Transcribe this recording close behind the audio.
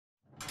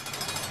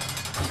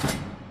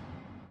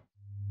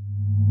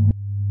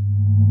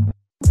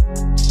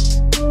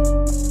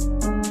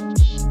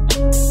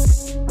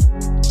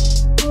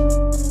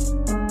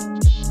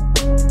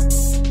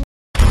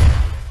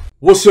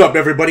What's up,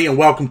 everybody, and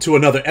welcome to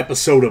another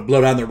episode of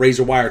Blood on the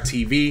Razor Wire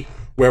TV,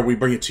 where we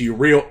bring it to you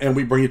real and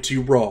we bring it to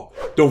you raw.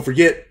 Don't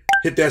forget,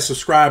 hit that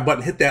subscribe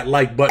button, hit that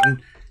like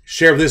button,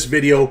 share this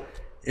video,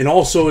 and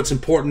also it's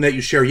important that you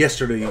share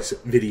yesterday's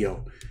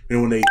video. You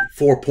know, when they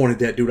four-pointed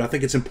that dude, I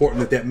think it's important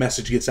that that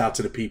message gets out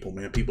to the people,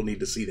 man. People need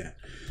to see that.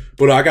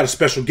 But I got a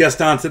special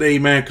guest on today,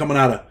 man, coming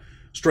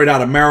straight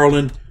out of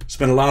Maryland.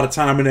 Spent a lot of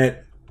time in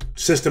that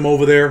system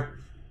over there.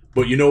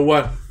 But you know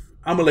what?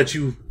 I'm gonna let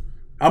you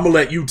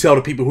tell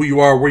the people who you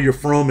are, where you're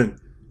from, and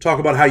talk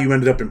about how you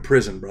ended up in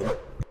prison, brother.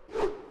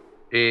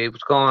 Hey,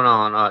 what's going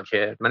on,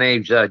 Chad? My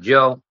name's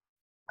Joe.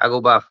 I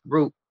go by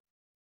Farouk.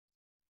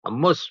 I'm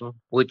Muslim,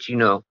 which, you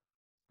know,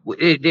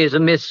 there's a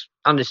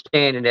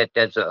misunderstanding that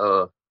that's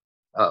a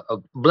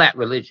black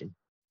religion.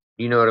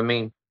 You know what I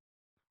mean?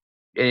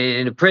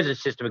 In the prison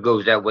system, it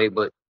goes that way,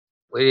 but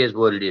it is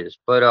what it is.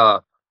 But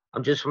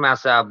I'm just from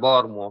outside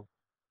Baltimore,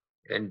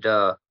 and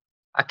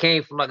I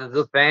came from like a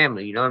good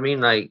family. You know what I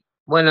mean? Like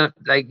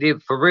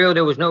for real,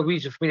 there was no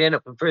reason for me to end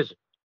up in prison.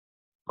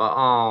 But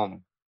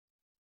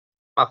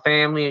my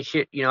family and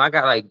shit, you know, I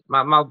got like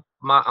my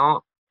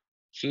aunt.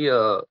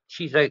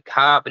 She's like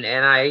high up in the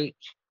NIH.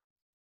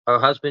 Her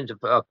husband's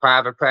a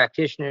private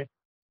practitioner.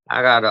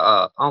 I got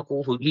a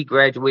uncle who he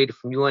graduated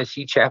from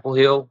UNC Chapel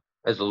Hill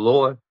as a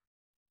lawyer.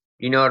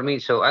 You know what I mean?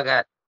 So I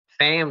got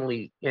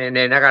family, and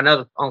then I got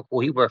another uncle.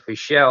 He worked for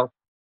Shell,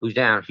 who's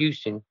down in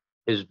Houston.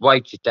 His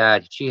wife just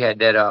died. She had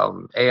that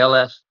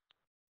ALS.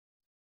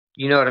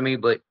 You know what I mean?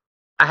 But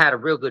I had a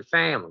real good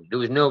family. There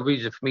was no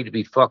reason for me to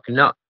be fucking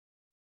up.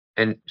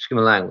 And excuse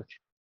my language.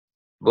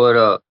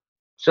 But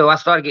so I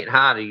started getting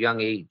high at a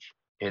young age.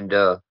 And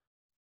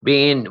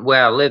being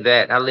where I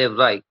live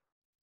like,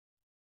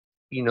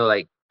 you know,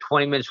 like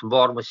 20 minutes from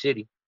Baltimore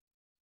City.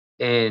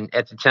 And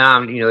at the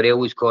time, you know, they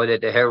always called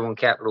it the heroin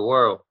capital of the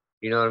world.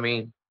 You know what I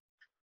mean?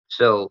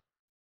 So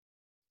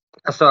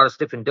I started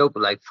sniffing dope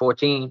at like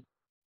 14.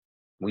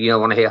 You know,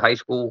 when I hit high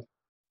school.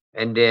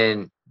 And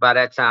then by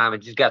that time, it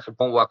just got to the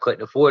point where I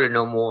couldn't afford it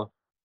no more.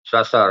 So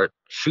I started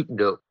shooting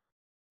dope.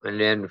 And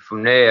then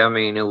from there, I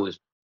mean, it was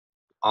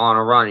on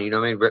a run. You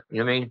know what I mean? You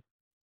know what I mean?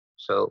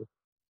 So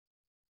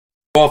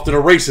Off to the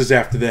races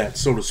after that,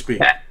 so to speak.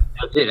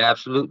 That's it.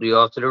 Absolutely.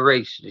 Off to the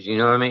races. You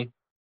know what I mean?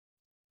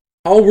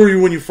 How old were you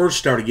when you first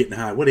started getting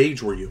high? What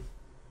age were you?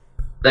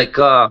 Like,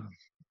 I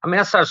mean,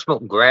 I started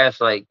smoking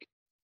grass. Like,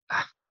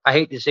 I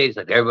hate to say it's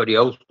like everybody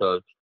else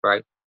does,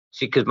 right?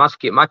 See, because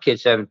my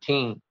kid's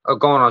 17 or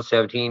going on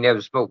 17,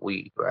 never smoked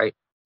weed, right?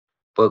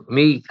 But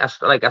me,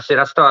 like I said,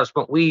 I started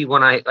smoking weed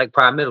when I like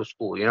probably middle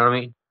school. You know what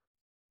I mean?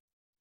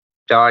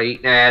 Started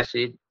eating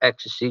acid,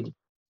 ecstasy.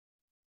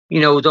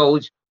 You know, it was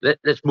always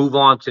let's move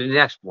on to the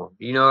next one.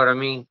 You know what I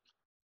mean?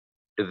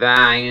 The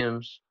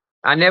Valiums.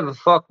 I never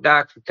fucked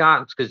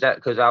Oxycontins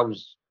because I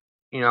was,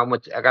 you know,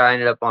 I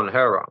ended up on the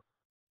heroin.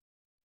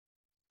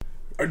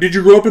 Did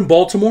you grow up in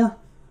Baltimore?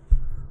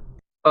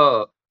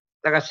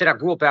 Like I said, I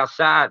grew up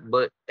outside,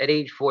 but at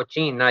age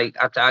 14, like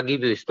I'll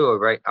give you a story,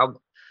 right? I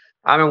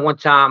remember one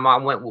time I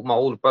went with my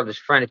older brother's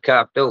friend to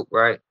cop dope,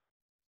 right?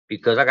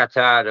 Because I got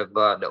tired of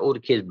the older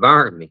kids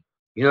burning me.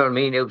 You know what I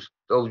mean? It was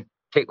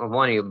take my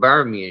money and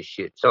burn me and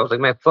shit. So I was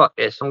like, man, fuck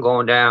this. I'm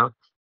going down.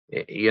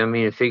 You know what I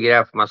mean? And figure it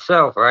out for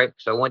myself, right?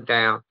 So I went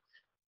down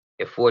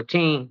at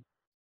 14,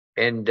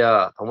 and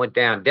I went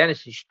down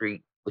Dennison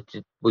Street,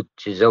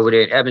 which is over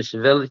there in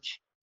Evanston Village,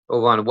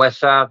 over on the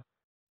west side.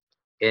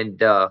 And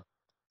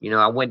you know,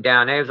 I went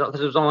down there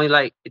because it was only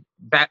like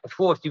back and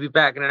forth. You'd be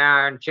back in an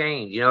hour and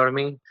change. You know what I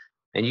mean?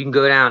 And you can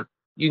go down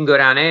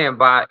there and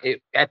buy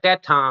it. At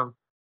that time,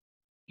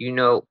 you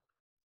know,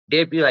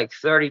 there'd be like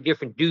 30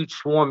 different dudes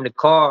swarming the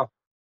car.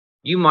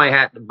 You might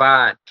have to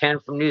buy 10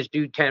 from this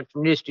dude, 10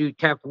 from this dude,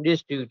 10 from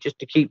this dude, just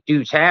to keep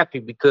dudes happy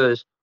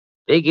because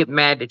they get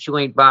mad that you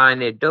ain't buying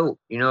their dope.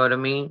 You know what I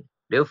mean?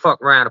 They'll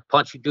fuck around and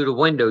punch you through the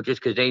window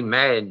just because they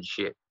mad and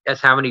shit.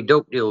 That's how many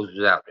dope deals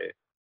was out there.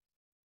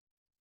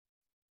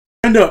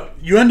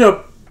 You end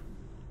up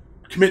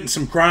committing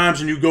some crimes,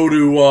 and you go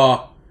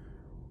to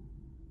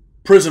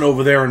prison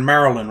over there in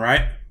Maryland,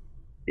 right?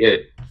 Yeah.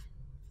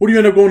 What do you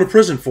end up going to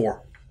prison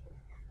for?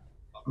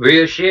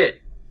 Real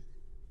shit.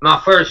 My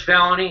first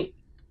felony,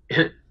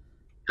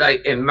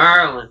 like in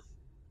Maryland,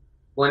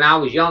 when I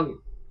was younger,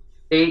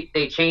 they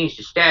changed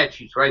the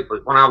statutes, right?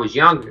 But when I was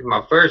younger,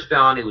 my first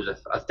felony was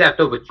a theft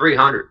over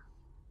 300.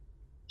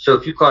 So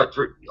if you caught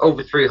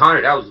over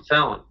 300, that was a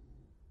felony.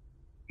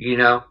 You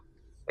know,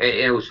 and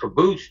it was for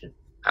boosting.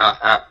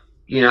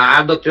 You know,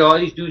 I looked at all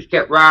these dudes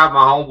kept robbing.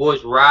 My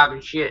homeboys were robbing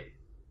shit,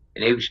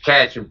 and they was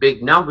catching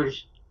big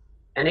numbers,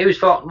 and they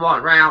was walking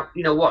around,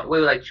 you know, walking away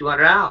with like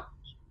 $200.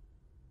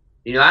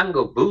 You know, I can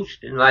go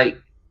boosting, like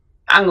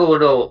I can go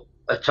to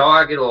a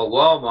Target or a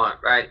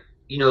Walmart, right?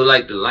 You know,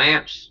 like the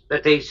lamps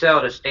that they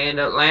sell, the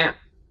stand-up lamp.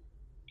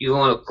 You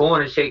go in a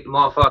corner, take the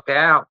motherfucker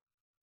out.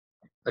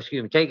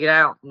 Excuse me, take it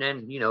out, and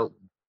then, you know,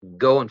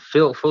 go and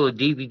fill it full of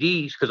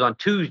DVDs. Because on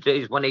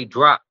Tuesdays when they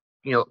drop,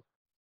 you know,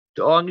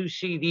 all new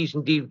CDs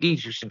and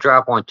DVDs used to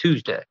drop on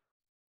Tuesday.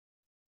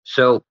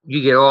 So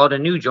you get all the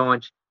new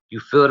joints, you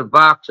fill the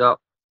box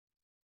up,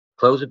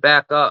 close it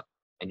back up,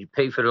 and you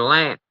pay for the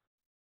lamp.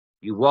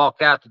 You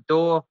walk out the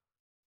door,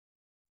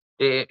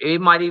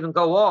 it might even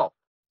go off.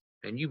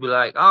 And you be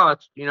like, oh,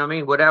 it's, you know what I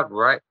mean? Whatever,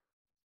 right?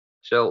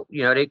 So,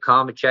 they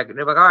come and check it.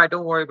 They're like, all right,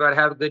 don't worry about it.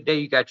 Have a good day.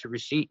 You got your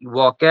receipt. You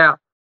walk out.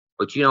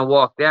 But you don't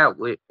walk out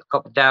with a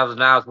couple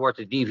 $1,000 worth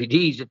of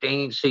DVDs that they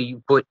ain't see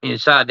you put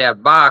inside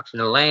that box,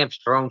 and the lamp's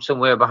thrown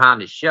somewhere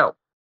behind the shelf.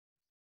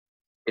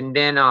 And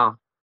then I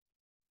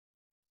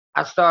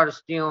started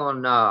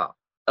stealing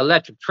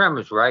electric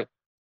trimmers, right?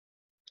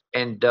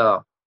 And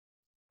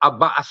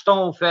I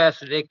stole them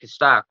faster than they could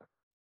stock them.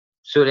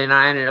 So then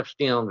I ended up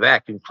stealing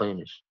vacuum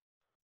cleaners.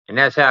 And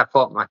that's how I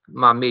caught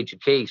my major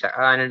case.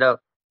 I ended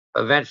up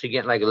eventually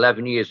getting like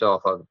 11 years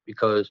off of it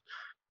because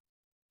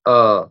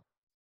the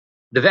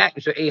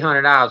vacuums are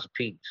 $800 a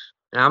piece.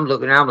 And I'm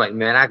looking, I'm like,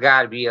 man, I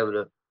got to be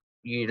able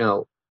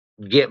to,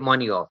 get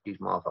money off these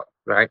motherfuckers,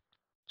 right?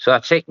 So I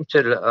take them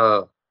to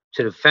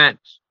the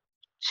fence.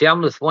 See,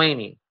 I'm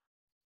Lithuanian,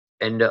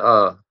 and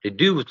the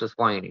dude was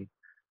Lithuanian.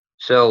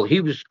 So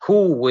he was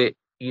cool with,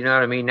 you know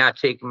what I mean, not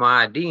taking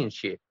my ID and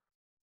shit.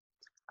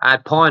 I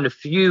pawned a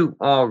few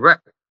on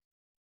record.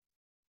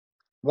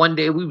 One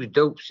day we was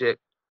dope sick.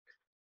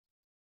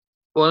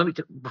 Well,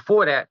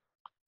 before that,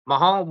 my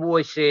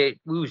homeboy said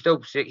we was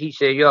dope sick. He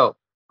said, yo,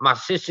 my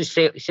sister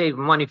saved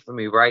money for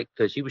me, right?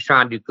 Because he was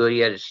trying to do good. He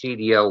had a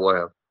CDL,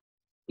 whatever.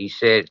 He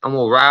said, I'm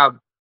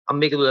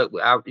making it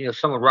look,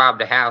 someone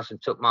robbed the house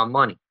and took my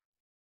money.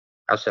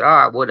 I said,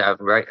 all right,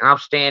 whatever, right? And I'm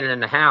standing in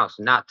the house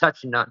and not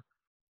touching nothing.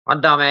 My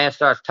dumb ass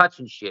starts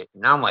touching shit.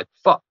 And I'm like,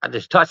 fuck, I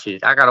just touched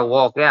it. I got to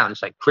walk out. And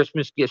it's like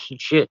Christmas gifts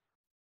and shit.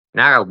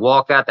 And I got to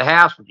walk out the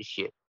house with the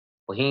shit.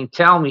 Well, he didn't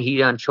tell me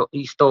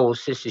he stole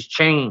his sister's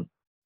chain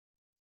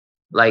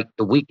like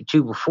the week or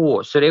two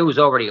before. So they was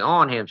already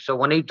on him. So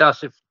when they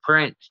dusted for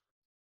prints,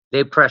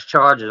 they pressed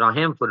charges on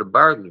him for the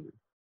burglary.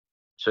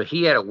 So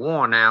he had a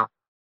warrant out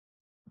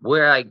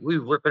where like we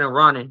ripping and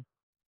running.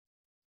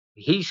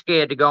 He's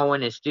scared to go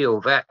in and steal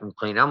a vacuum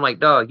cleaner. I'm like,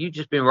 dog, you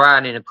just been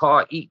riding in a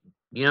car eating.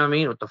 You know what I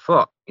mean? What the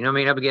fuck? You know what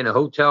I mean? I've been getting a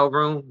hotel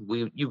room.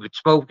 You've been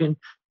smoking.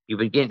 You've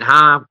been getting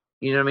high.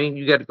 You know what I mean?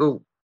 You got to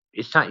go.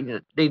 It's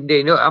time.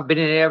 They know I've been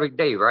in there every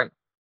day, right?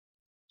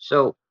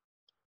 So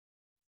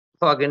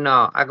fucking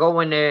I go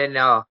in there and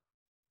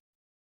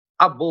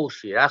I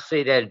bullshit. I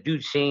say that a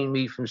dude seen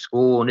me from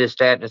school and this,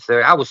 that, and the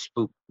third. I was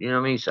spooked. You know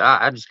what I mean? So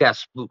I just got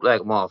spooked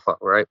like a motherfucker,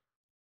 right?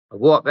 I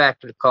walk back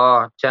to the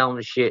car, tell him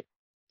the shit.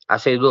 I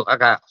say, look, I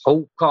got a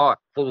whole cart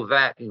full of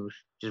vacuums.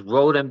 Just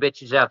roll them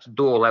bitches out the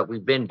door like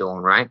we've been doing,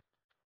 right?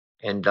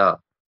 And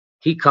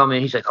he come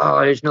in, he's like, oh,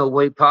 there's no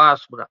way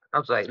possible. I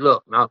was like,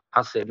 look,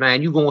 I said,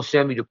 man, you gonna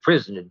send me to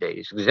prison today.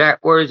 It's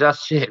exact words I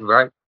said,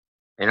 right?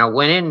 And I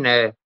went in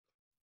there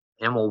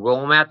and I'm gonna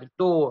roll them out the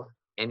door.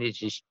 And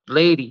it's this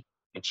lady,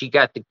 and she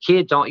got the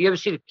kids on. You ever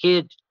see the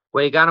kids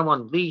where they got them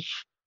on a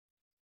leash?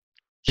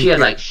 She had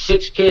like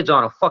 6 kids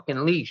on a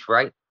fucking leash,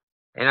 right?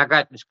 And I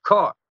got this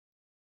cart.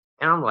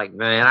 And I'm like,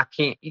 man, I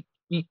can't.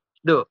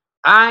 Look,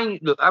 I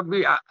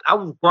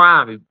was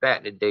grimy back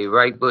in the day,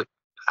 right? But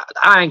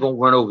I ain't gonna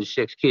run over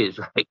 6 kids,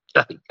 right?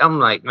 Like, I'm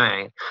like,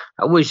 man,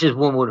 I wish this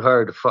woman would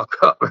hurry the fuck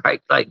up,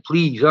 right? Like,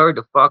 please hurry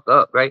the fuck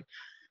up, right?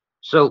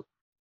 So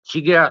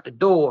she get out the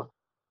door.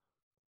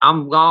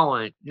 I'm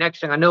going. Next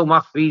thing I know,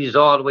 my feet is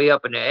all the way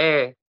up in the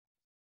air,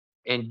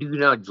 and do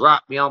not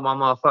drop me on my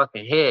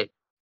motherfucking head.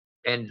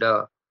 And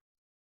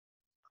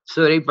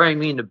so they bring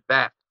me in the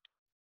back.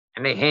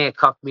 And they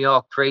handcuffed me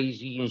all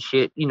crazy and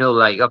shit,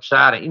 like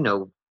upside,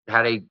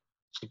 how they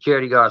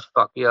security guards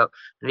fuck you up.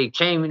 And they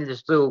chained me to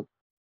this little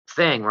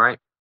thing, right?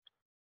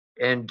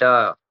 And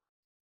their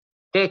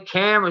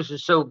cameras are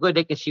so good,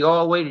 they can see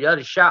all the way to the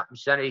other shopping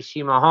center. They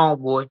see my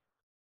homeboy.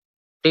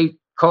 They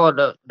call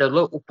the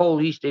local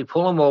police. They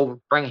pull him over,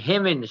 bring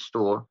him in the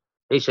store.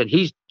 They said,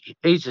 he's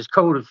his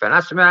co-defendant.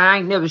 I said, man, I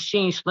ain't never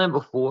seen Slim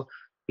before.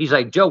 He's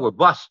like, Joe, we're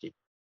busted.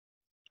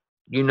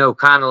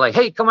 Kind of like,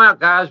 hey, come out,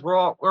 guys. We're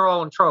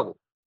all in trouble.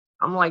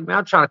 I'm like, man,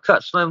 I'm trying to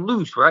cut Slim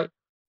loose, right?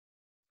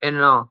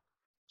 And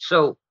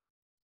so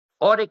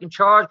all they can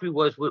charge me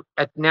was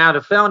now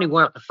the felony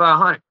went up to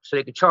 $500, so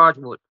they could charge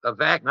me with a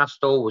vacuum I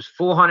stole was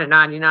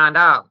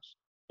 $499.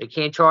 They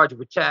can't charge you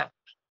with tax,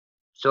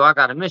 so I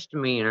got a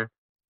misdemeanor.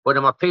 But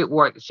in my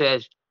paperwork it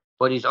says,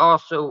 but he's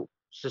also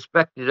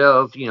suspected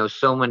of,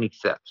 so many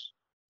thefts.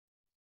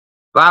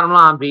 Bottom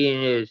line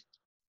being is,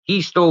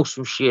 he stole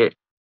some shit.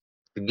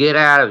 To get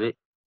out of it,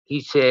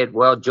 he said,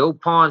 well, Joe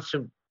pawned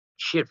some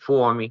shit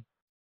for me.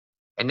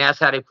 And that's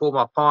how they pulled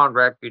my pawn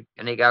record.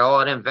 And they got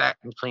all them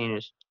vacuum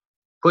cleaners.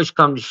 Push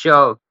come to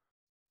shove.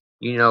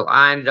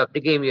 I ended up,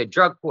 they gave me a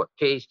drug court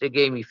case. They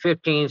gave me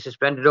 15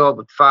 suspended over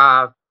with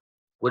 5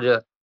 with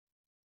a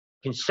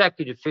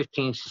consecutive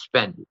 15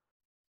 suspended.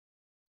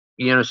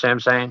 You understand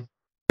what I'm saying?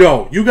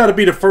 Yo, you got to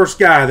be the first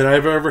guy that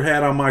I've ever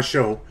had on my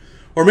show.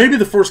 Or maybe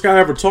the first guy I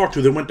ever talked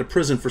to that went to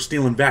prison for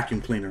stealing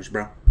vacuum cleaners,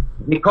 bro.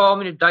 They called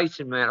me the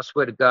Dyson man. I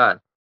swear to God.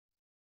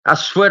 I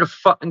swear to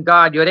fucking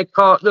God, yo. They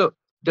called. Look,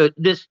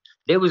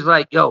 they was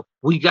like, yo,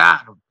 we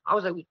got him. I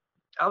was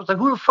like,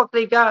 who the fuck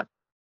they got?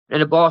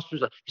 And the boss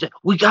was like, he said,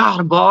 we got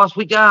him, boss.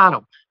 We got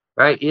him.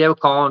 right? You ever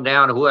call him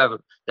down or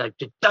whoever, like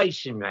the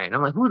Dyson man.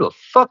 I'm like, who the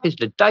fuck is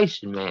the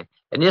Dyson man?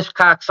 And this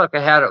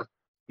cocksucker had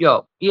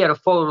he had a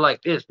photo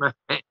like this, man.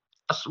 I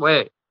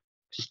swear,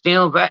 to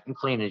stealing vacuum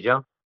cleaners,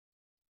 yo.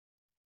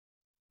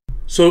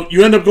 So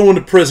you end up going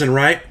to prison,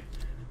 right?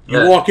 You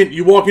Yeah.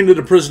 walk into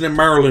the prison in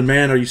Maryland,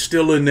 man. Are you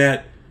still in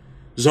that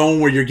zone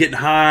where you're getting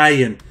high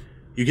and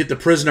you get to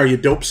prison? Are you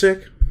dope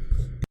sick?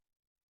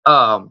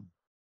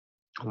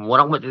 When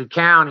I went to the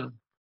county,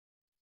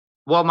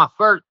 well, I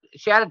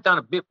had done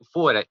a bit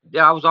before that.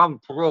 Yeah, I was on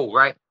parole,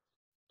 right?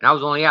 And I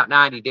was only out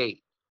 90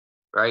 days,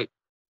 right?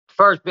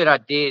 First bit I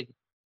did,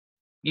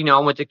 I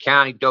went to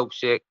county dope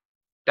sick.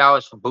 That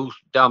was for boost,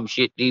 dumb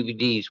shit,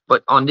 DVDs.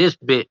 But on this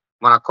bit,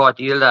 when I caught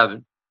the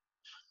 11,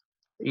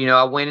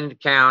 I went into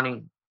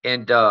county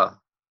and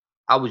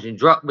I was in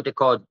what they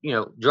call,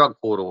 drug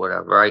court or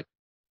whatever, right?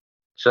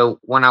 So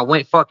when I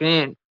went fucking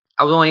in,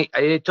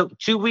 it took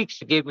 2 weeks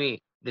to give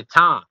me the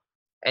time,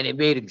 and it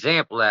made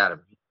example out of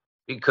me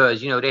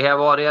because, they have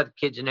all the other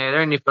kids in there.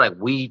 They're in there for like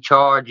weed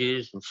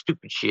charges and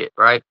stupid shit,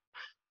 right?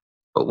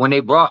 But when they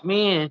brought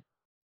me in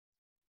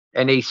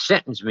and they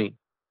sentenced me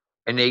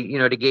and they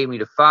gave me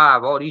the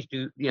 5, all these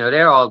dudes,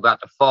 they're all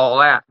about to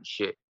fall out and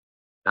shit.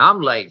 And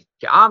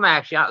I'm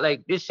actually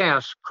like, this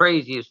sounds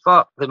crazy as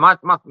fuck because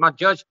my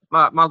judge,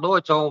 my lawyer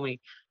told me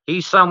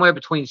he's somewhere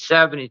between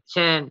 7 and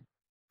 10.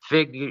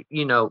 Figure,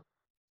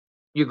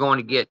 you're going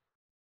to get,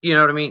 you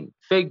know what I mean?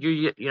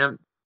 Figure,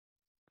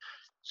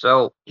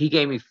 So he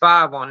gave me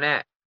 5 on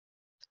that.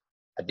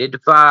 I did the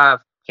 5,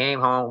 came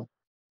home,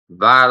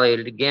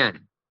 violated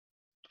again.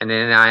 And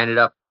then I ended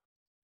up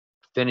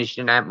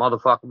finishing that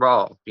motherfucker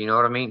raw. You know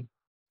what I mean?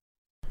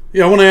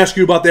 Yeah, I want to ask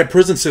you about that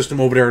prison system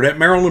over there. That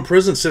Maryland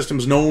prison system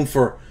is known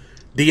for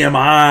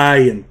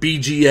DMI and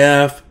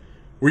BGF.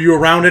 Were you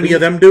around any of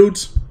them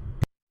dudes?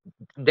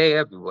 They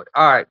everywhere.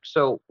 All right.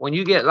 So when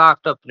you get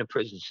locked up in the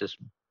prison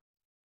system,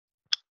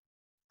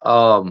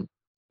 out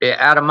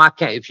of my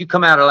county, if you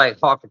come out of like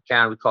Harford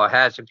County, we call it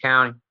Hazard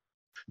County,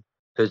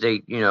 because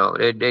they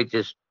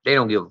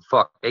don't give a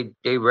fuck.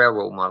 They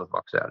railroad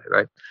motherfuckers out there,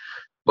 right?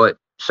 But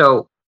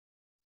so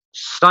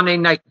Sunday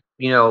night,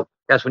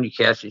 that's when you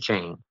catch the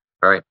chain,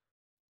 right?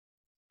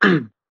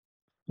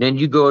 Then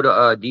you go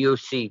to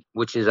DOC,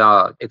 which is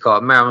they call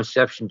it Maryland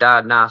Reception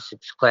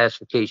Diagnostics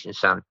Classification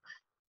Center.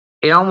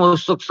 It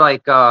almost looks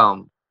like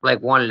one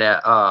of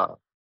the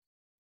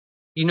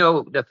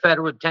the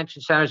federal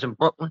detention centers in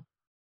Brooklyn.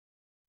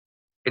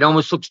 It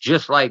almost looks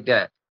just like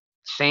that,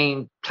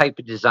 same type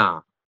of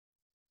design.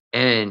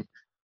 And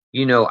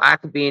I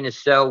could be in a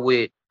cell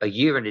with a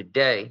year and a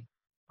day,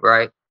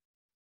 right?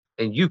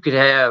 And you could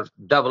have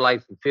double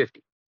life in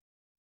 50.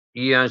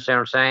 You understand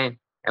what I'm saying?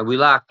 And we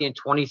locked in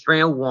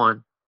 23 and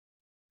 1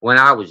 when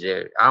I was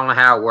there. I don't know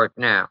how it worked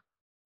now.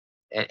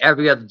 And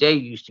every other day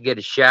you used to get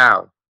a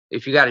shower.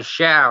 If you got a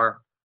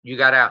shower, you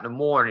got out in the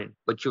morning,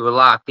 but you were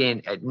locked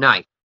in at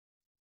night.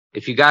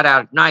 If you got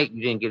out at night,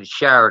 you didn't get a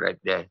shower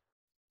that day.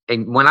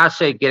 And when I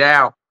say get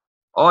out,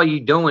 all you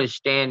doing is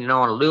standing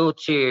on a little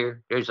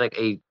chair. There's like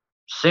a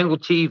single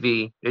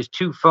TV. There's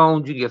 2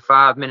 phones you get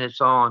 5 minutes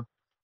on.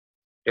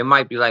 There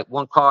might be like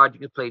 1 card you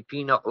can play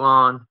Peanut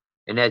on,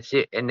 and that's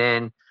it. And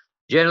then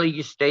generally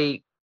you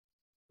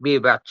be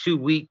about 2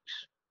 weeks.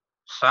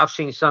 So I've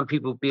seen some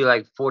people be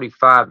like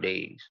 45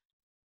 days.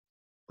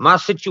 My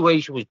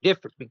situation was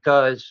different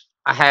because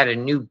I had a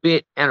new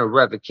bit and a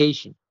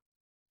revocation.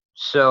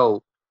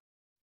 So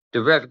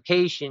the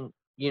revocation,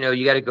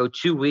 you got to go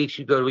 2 weeks.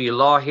 You go to your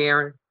law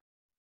hearing,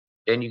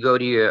 then you go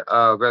to your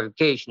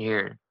revocation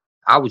hearing.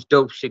 I was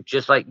dope sick,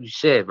 just like you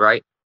said,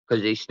 right?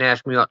 Because they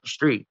snatched me off the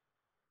street.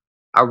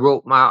 I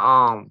wrote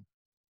my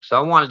so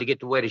I wanted to get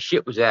to where the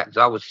shit was at because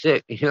I was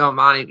sick. You know what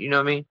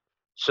I mean?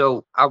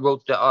 So I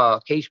wrote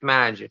the case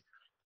manager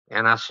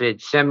and I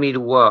said, send me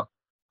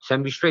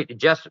straight to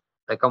Jessup.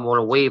 Like I'm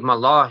gonna waive my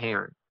law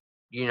hearing,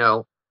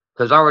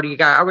 because I already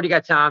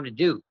got time to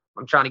do.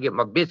 I'm trying to get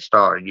my bit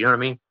started, you know what I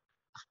mean?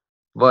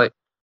 But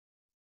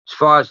as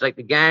far as like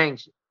the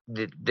gangs,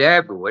 they're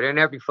everywhere. They're in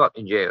every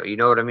fucking jail, you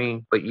know what I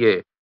mean? But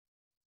yeah.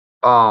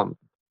 I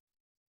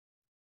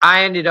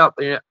ended up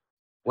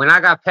when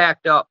I got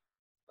packed up,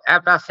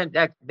 after I sent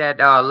that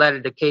letter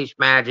to the case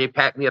manager, they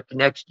packed me up the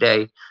next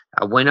day.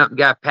 I went up and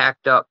got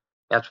packed up.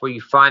 That's where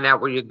you find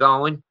out where you're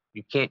going.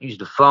 You can't use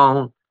the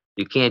phone.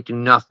 You can't do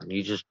nothing.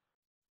 You just,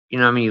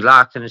 you're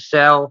locked in a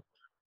cell.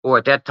 Or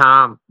at that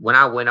time, when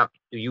I went up,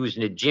 you was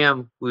in the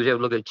gym, we was able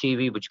to look at the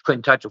TV, but you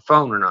couldn't touch a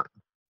phone or nothing.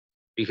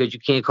 Because you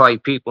can't call your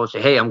people and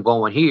say, hey, I'm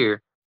going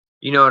here.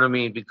 You know what I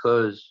mean?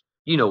 Because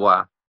you know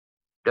why.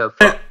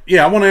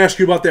 Yeah, I want to ask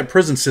you about that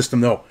prison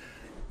system, though.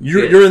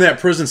 You're in that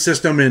prison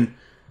system, and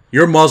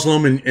you're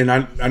Muslim, and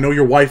I know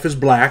your wife is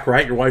black,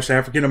 right? Your wife's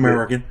African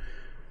American. Yeah.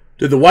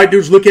 Did the white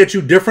dudes look at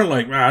you different?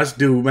 Like, this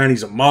dude, man,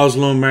 he's a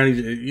Muslim, man.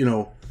 He's, his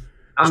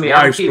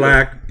wife's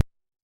black.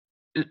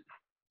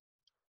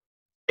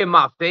 In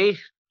my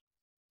face,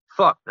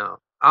 fuck no.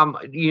 I'm,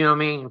 you know what I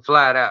mean,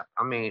 flat out.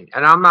 I mean,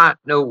 and I'm not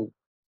no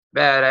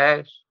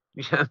badass.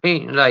 You know what I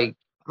mean? Like,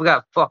 we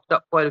got fucked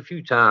up quite a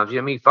few times. You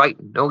know what I mean?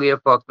 Fighting, don't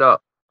get fucked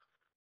up.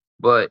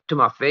 But to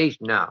my face,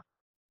 no.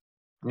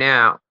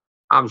 Now,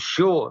 I'm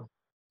sure,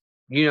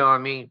 you know what I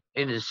mean,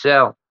 in the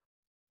cell,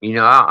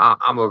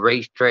 I'm a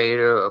race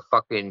trader, a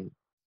fucking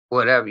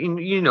whatever.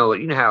 You know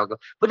how it goes.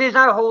 But there's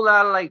not a whole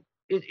lot of like,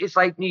 it's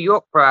like New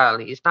York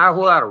probably. It's not a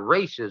whole lot of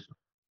racism.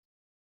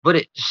 But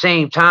at the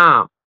same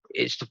time,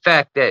 it's the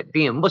fact that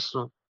being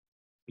Muslim,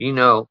 you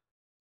know,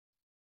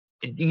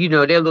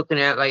 they're looking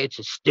at it like it's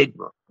a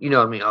stigma. You know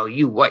what I mean? Oh,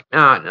 you white?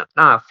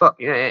 Nah, fuck.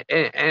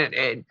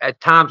 And at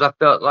times I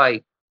felt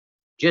like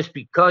just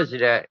because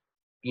of that,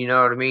 you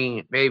know what I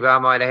mean? Maybe I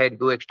might have had to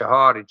go extra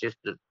harder just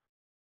to,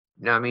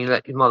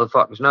 let these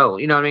motherfuckers know.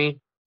 You know what I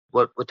mean?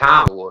 What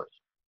time it was.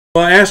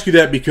 Well, I ask you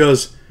that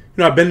because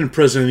I've been in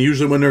prison, and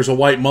usually when there's a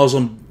white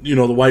Muslim,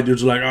 the white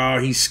dudes are like, "Oh,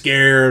 he's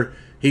scared.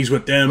 He's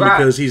with them Right.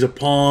 because he's a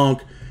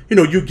punk."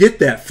 You get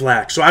that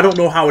flack. So I don't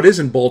know how it is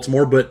in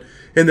Baltimore, but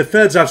in the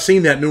feds, I've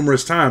seen that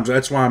numerous times.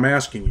 That's why I'm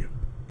asking you.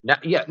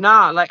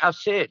 Like I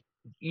said,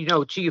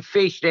 to your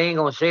face, they ain't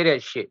gonna say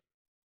that shit.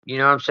 You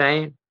know what I'm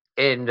saying?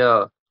 And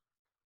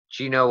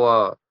you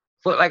know,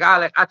 for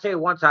I tell you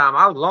one time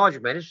I was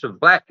laundryman. This is a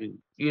black dude.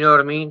 You know what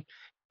I mean?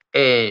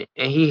 And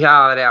he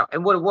hollered out.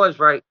 And what it was,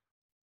 right?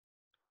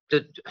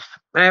 The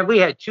Man, we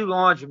had two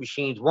laundry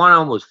machines. One of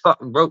them was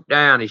fucking broke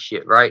down and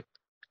shit, right?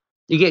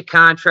 You get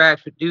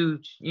contracts with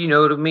dudes, you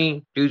know what I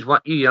mean? Dudes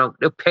want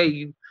they'll pay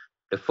you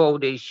to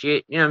fold their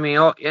shit. You know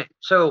what I mean?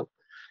 So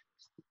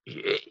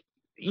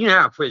you know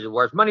how prison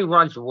works. Money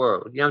runs the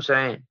world. You know what I'm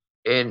saying?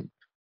 And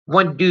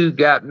one dude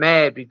got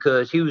mad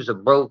because he was a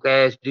broke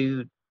ass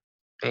dude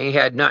and he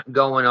had nothing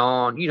going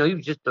on. He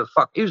was just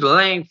he was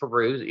lame for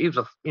real. He was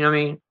a, you know what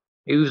I mean?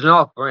 He was an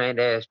off brand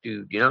ass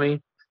dude. You know what I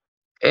mean?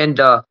 And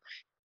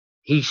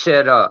he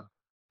said, I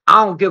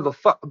don't give a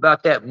fuck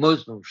about that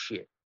Muslim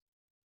shit.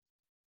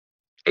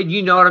 And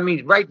you know what I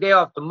mean? Right there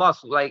off the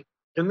muscle. Like,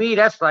 to me,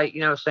 that's like,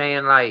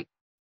 saying like,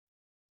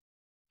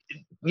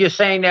 you're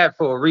saying that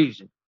for a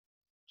reason.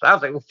 So I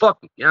was like, well, fuck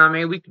it. You know what I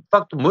mean? We can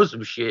fuck the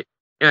Muslim shit.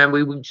 And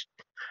we went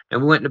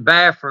in the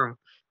bathroom,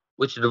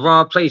 which is the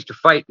wrong place to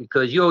fight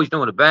because you always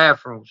know in the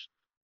bathrooms,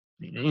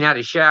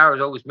 the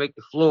showers always make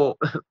the floor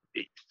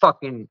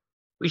fucking.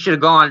 We should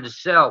have gone to the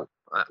cell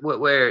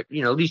where, at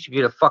least you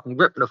get a fucking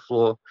grip on the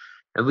floor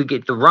and we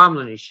get the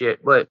rumbling and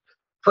shit. But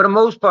for the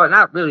most part,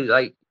 not really.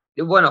 Like,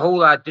 there wasn't a whole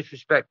lot of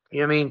disrespect,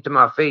 to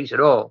my face at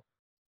all.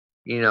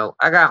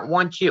 I got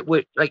one shit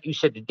with, like you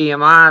said, the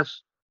DMIs,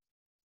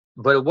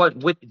 but it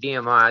wasn't with the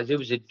DMIs. It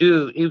was a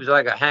dude. He was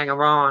like a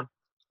hanger on,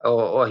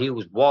 or he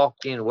was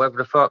walking, or whatever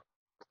the fuck,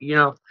 you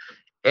know.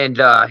 And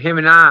him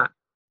and I,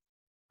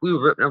 we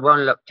were ripping and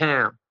running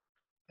uptown,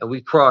 and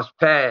we crossed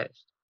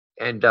paths.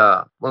 And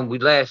when we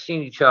last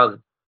seen each other,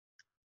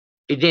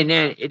 it didn't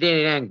end. It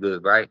didn't end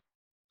good, right?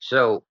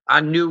 So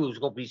I knew it was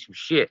gonna be some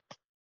shit.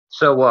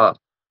 So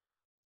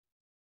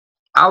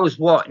I was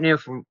walking in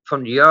from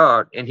the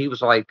yard, and he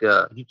was like,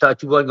 "You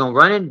thought you wasn't gonna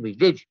run into me,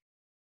 did you?"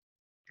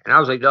 And I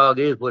was like, "Dog,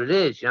 it is what it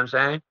is." You know what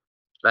I'm saying?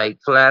 Like,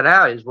 flat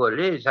out is what it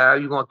is. How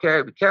you gonna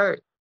carry it, be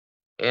carried.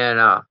 And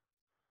I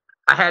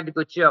had to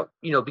go tell,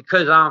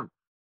 because I'm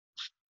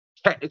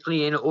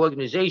technically in an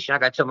organization, I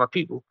got to tell my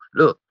people,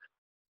 look,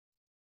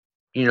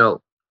 you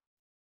know,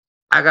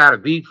 I got a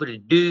beef for the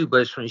dude,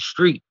 but it's from the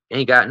street.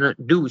 Ain't got nothing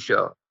to do with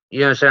y'all.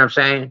 You understand what I'm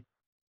saying?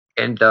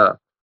 And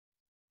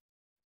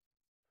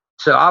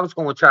so I was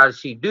going to try to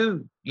see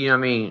dude, what I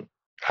mean,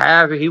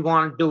 however he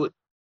wanted to do it.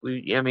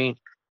 I mean,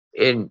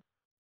 and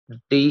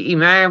the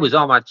man was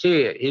on my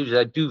chair. He was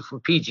a dude from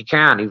PG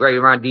County, right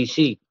around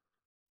DC.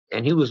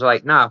 And he was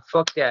like, nah,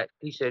 fuck that.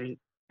 He said, and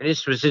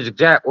this was his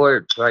exact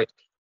words, right?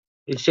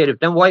 He said, if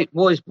them white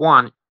boys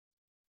want it,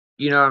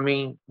 you know what I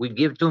mean? We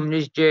give it to them in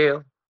this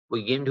jail,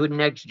 we give them to the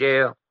next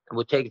jail, and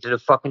we'll take it to the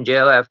fucking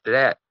jail after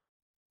that.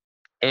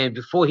 And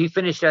before he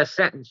finished that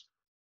sentence,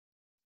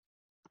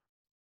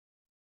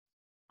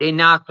 they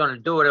knocked on the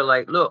door. They're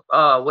like, look,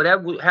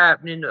 whatever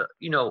happened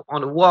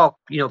on the walk,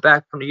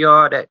 back from the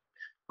yard, that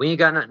we ain't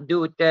got nothing to do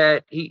with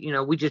that.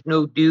 We just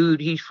know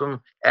dude, he's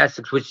from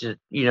Essex, which is,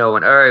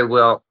 an area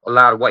where a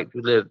lot of white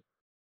people live,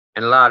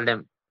 and a lot of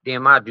them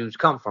DMI dudes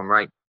come from,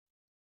 right?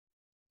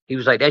 He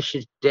was like, that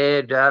shit's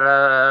dead, da,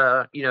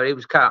 da, da. They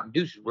was counting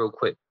deuces real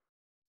quick.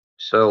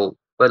 So,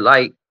 but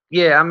like,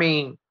 yeah, I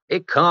mean,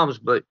 it comes,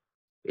 but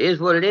it is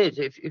what it is.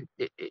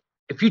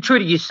 If you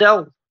treat it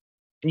yourself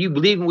and you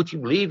believe in what you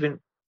believe in,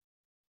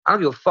 I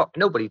don't give a fuck what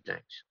nobody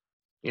thinks.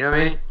 You know what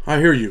I mean? I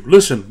hear you.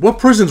 Listen, what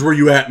prisons were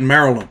you at in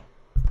Maryland?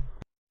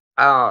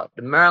 The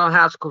Maryland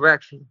House of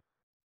Correction.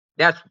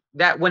 That's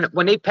that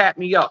when they packed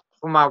me up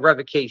for my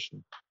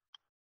revocation,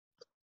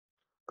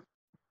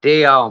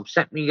 they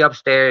sent me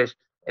upstairs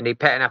and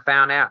and I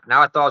found out.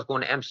 Now I thought I was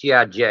going to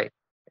MCIJ.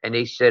 And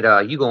they said,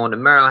 you going to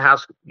Maryland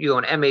House, you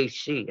going to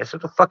MHC. I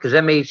said, what the fuck is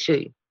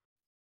MHC?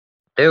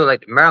 They were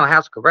like, the Maryland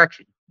House of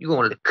Correction. You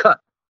going to the cut.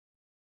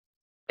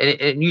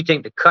 And you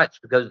think the cuts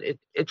because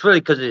it's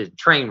really because of the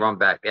train run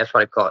back. That's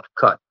why they call it the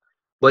cut.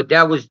 But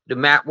that was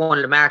one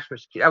of the maximum.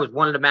 That was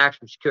one of the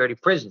maximum security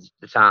prisons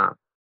at the time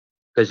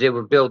because they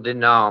were built in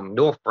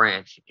North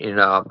Branch in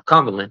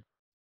Cumberland.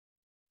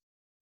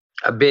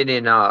 I've been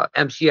in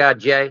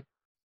MCIJ.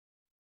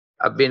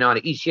 I've been on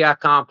the ECI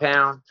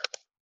compound.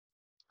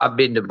 I've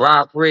been to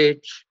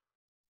Brockridge,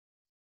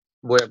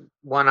 where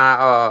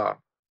what's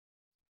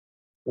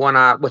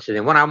his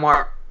name? One eye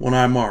Mark.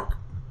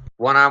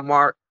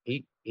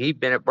 He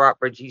been at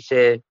Brockridge. He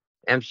said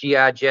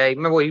MCIJ.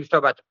 Remember when he was talking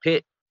about the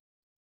pit,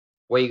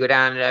 where you go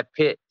down to that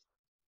pit?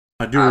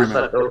 I do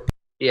remember.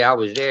 I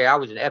was there. I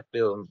was in F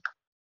building.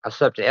 I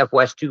slept at F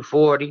West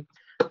 240.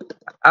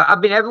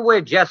 I've been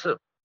everywhere, Jessup,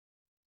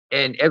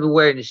 and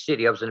everywhere in the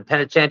city. I was in the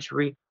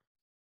penitentiary,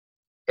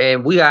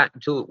 and we got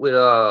into it with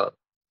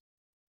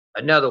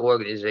another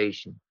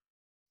organization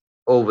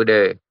over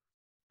there,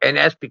 and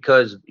that's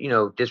because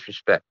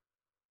disrespect.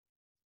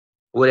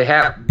 What it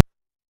happened?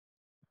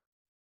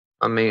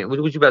 I mean, what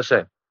you about to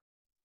say?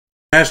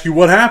 Ask you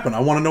what happened. I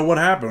want to know what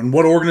happened.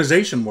 What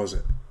organization was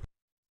it?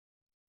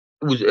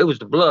 It was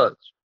the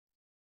Bloods,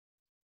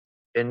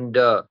 and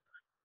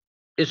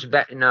this was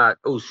back in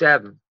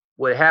 07.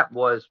 What happened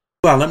was.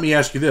 Well, let me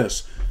ask you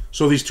this.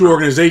 So these two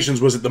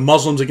organizations, was it the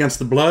Muslims against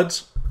the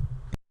Bloods?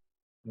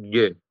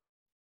 Yeah.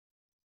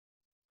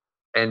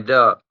 And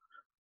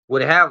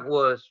what happened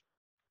was,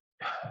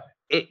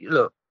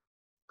 look,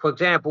 for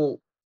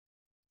example,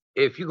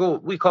 if you go,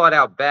 we call it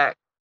out back.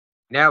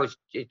 Now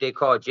they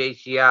call it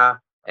JCI,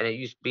 and it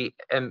used to be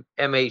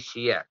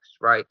MACX,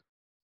 right?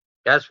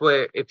 That's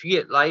where if you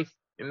get life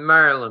in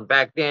Maryland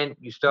back then,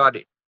 you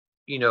started,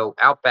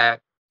 out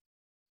back.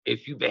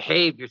 If you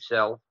behave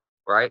yourself,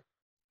 right,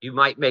 you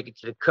might make it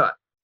to the cut,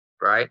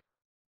 right?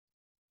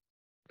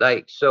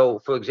 Like, so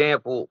for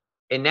example,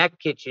 in that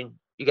kitchen,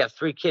 you got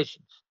 3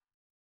 kitchens.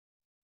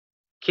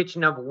 Kitchen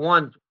number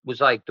 1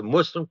 was like the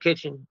Muslim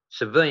kitchen,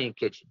 civilian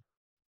kitchen.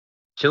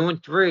 2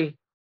 and 3,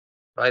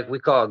 like we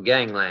call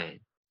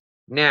gangland.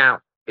 Now,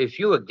 if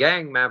you're a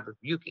gang member,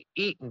 you can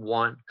eat in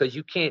one because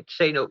you can't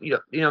say no. You know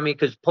what I mean?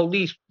 Because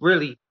police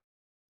really,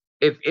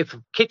 if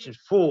a kitchen's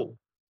full,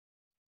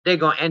 they're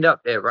gonna end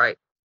up there, right?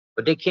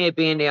 But they can't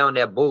be in there on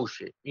that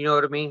bullshit. You know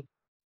what I mean?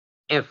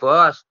 And for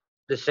us,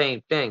 the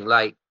same thing.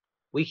 Like,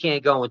 we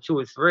can't go in 2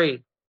 or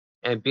 3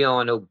 and be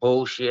on no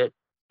bullshit.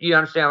 You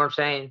understand what I'm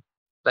saying?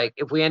 Like,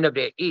 if we end up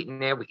there eating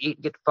there, we eat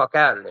and get the fuck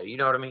out of there. You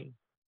know what I mean?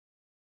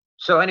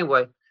 So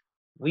anyway,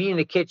 we in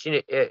the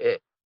kitchen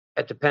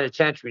at the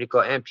penitentiary. They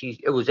call MT.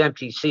 It was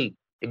MTC.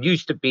 It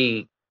used to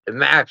be the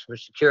maximum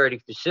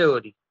security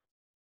facility,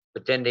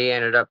 but then they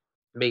ended up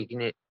making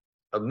it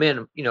a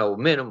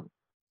minimum.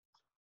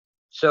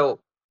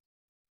 So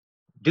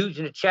dudes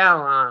in the chow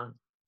line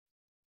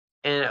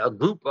and a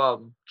group of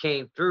them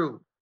came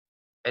through,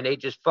 and they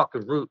just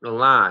fucking rooting the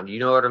line. You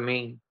know what I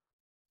mean?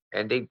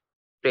 And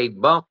they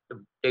bumped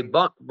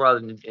the brother,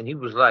 and he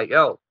was like,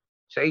 "Yo,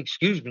 say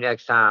excuse me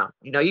next time."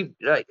 You kind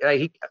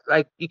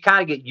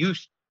of get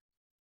used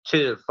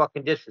to the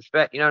fucking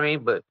disrespect. You know what I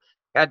mean? But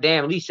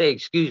goddamn, at least say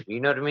excuse me.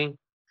 You know what I mean?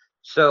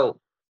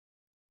 So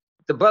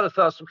the brother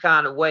felt some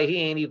kind of way. He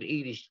ain't even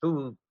eat his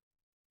food.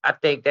 I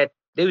think that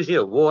there was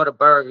either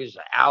Whataburgers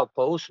or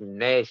Outpost, some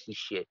nasty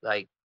shit,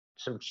 like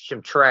some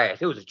trash.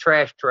 It was a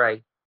trash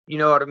tray. You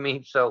know what I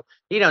mean? So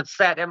he done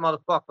sat that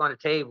motherfucker on the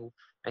table,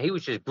 and he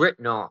was just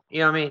gritting on. You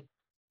know what I mean?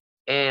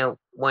 And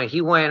when he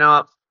went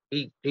up,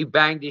 he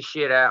banged his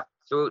shit out,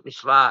 threw it in the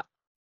slot,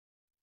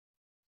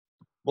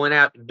 went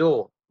out the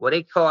door. Well,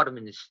 they caught him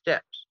in the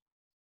steps,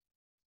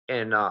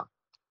 and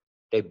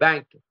they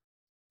banked him.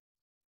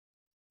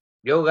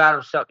 Yo got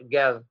himself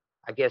together.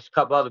 I guess a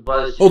couple other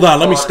brothers. Hold on,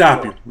 let me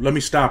stop you. Let me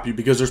stop you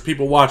because there's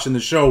people watching the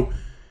show,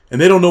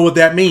 and they don't know what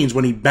that means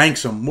when he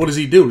banks him. What does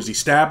he do? Does he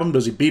stab him?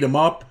 Does he beat him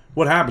up?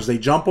 What happens? They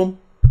jump him?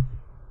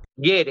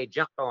 Yeah, they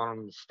jumped on him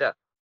in the step.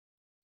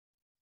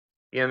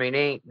 You know what I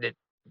mean?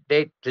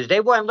 Because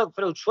they wasn't looking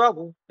for no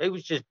trouble. They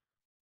was just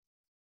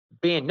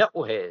being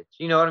knuckleheads.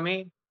 You know what I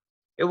mean?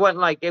 It wasn't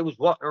like they was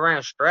walking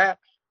around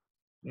strapped.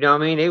 You know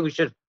what I mean? They was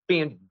just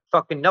being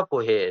fucking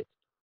knuckleheads.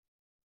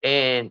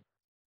 And,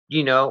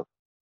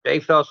 they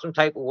felt some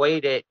type of way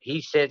that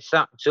he said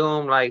something to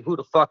them like, who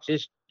the fuck's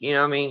this? You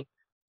know what I mean?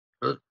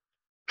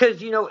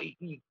 Because, you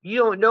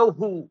don't know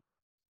who.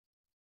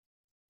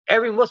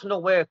 Every Muslim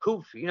don't wear a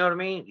kufi. You know what I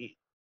mean?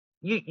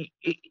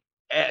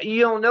 You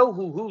don't know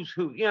who's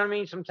who. You know what I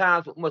mean?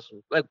 Sometimes with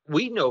Muslims, like,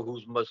 we know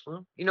who's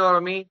Muslim. You know what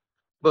I mean?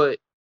 But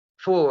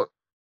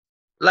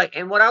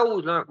and what I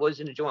always learned was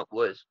in the joint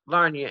was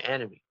learn your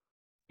enemy.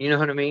 You know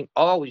what I mean?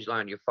 Always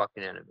learn your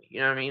fucking enemy.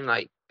 You know what I mean?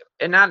 Like,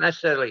 and not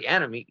necessarily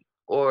enemy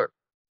or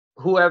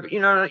whoever.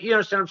 You understand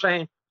what I'm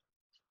saying?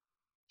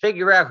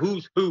 Figure out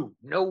who's who.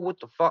 Know what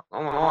the fuck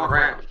going on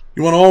around.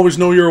 You want to always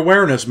know your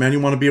awareness, man. You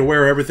want to be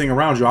aware of everything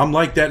around you. I'm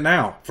like that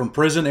now, from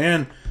prison,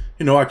 and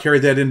I carry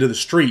that into the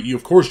street.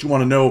 Of course, you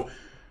want to know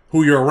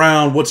who you're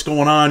around, what's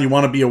going on. You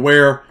want to be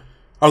aware.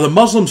 Are the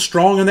Muslims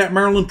strong in that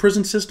Maryland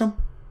prison system?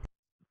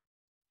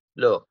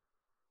 Look,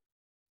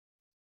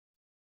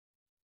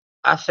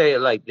 I say it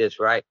like this,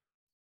 right?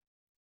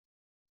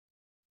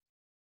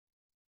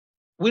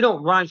 We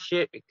don't run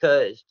shit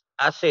because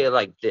I say it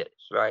like this,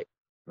 right?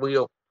 We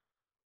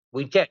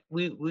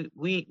technically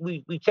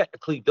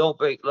don't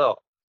break law.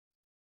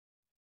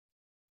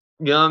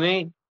 You know what I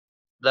mean?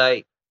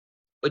 Like,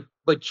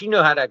 but you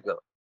know how that goes,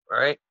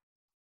 right?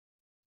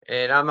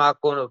 And I'm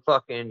not going to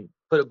fucking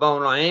put a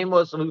bone on any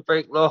Muslim who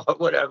break law or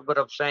whatever. But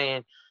I'm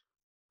saying,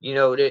 you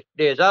know,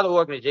 there's other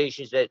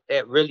organizations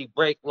that really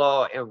break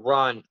law and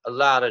run a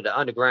lot of the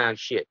underground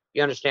shit.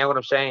 You understand what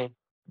I'm saying?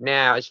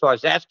 Now, as far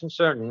as that's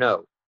concerned,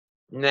 no.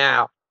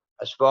 Now,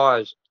 as far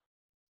as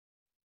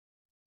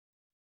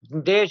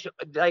there's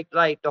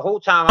like the whole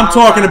time I'm I was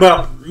talking riding.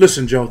 about,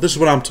 listen, Joe, this is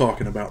what I'm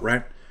talking about,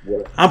 right? Yeah.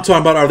 I'm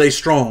talking about, are they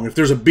strong? If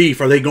there's a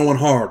beef, are they going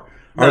hard?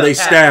 Are they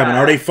stabbing?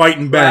 Are they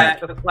fighting back?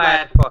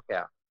 Flat the fuck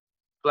out.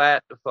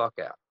 Flat the fuck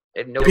out.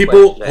 And no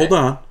People, questions hold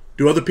asked. on.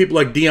 Do other people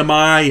like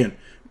DMI and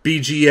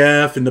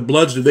BGF and the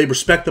Bloods, do they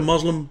respect the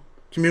Muslim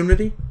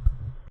community?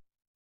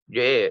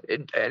 Yeah,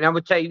 and I'm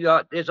gonna tell you,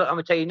 I'm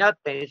gonna tell you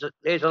nothing.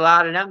 There's a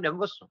lot of them that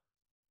Muslim,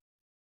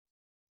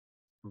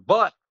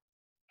 but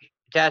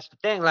that's the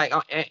thing. Like,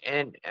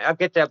 and I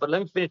get that, but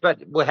let me finish about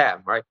what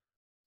happened. Right.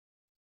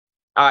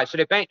 All right. So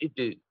they banked the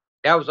dude.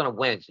 That was on a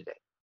Wednesday.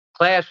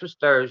 Class was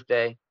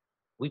Thursday.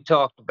 We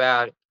talked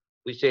about it.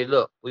 We said,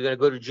 look, we're gonna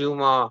go to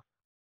Jumu'ah,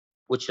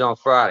 which is on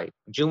Friday.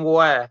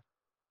 Jumu'ah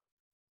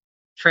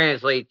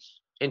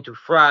translates into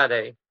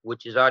Friday,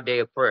 which is our day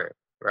of prayer.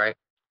 Right.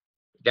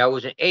 That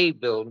was an A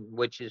building,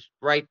 which is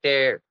right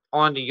there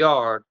on the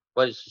yard,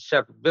 but it's a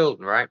separate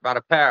building, right, by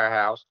the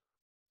powerhouse.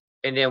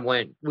 And then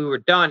when we were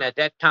done at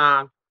that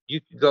time, you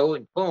could go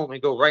and boom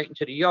and go right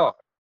into the yard.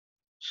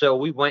 So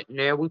we went in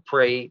there, we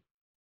prayed,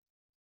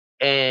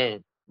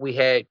 and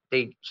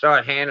they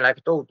started handing, like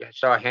I told you,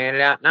 started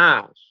handing out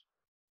knives.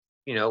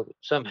 You know,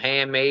 some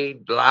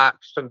handmade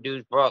locks, some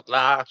dudes brought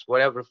locks,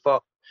 whatever the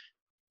fuck.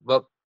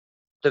 But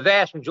the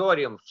vast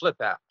majority of them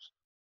flip outs.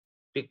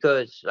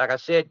 Because, like I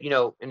said, you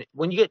know, and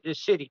when you get to the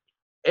city,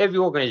 every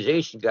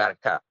organization got a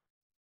cop.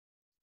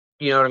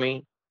 You know what I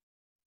mean?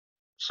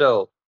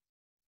 So,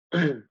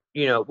 you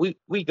know,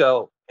 we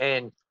go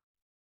and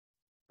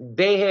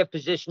they have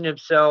positioned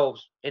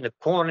themselves in the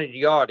corner of the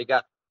yard. They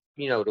got,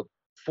 you know, the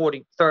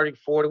 40, 30,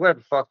 40, whatever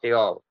the fuck they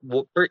are,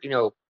 you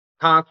know,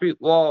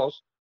 concrete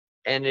walls,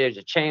 and there's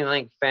a chain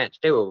link fence.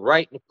 They were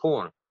right in the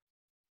corner.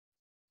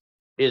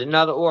 There's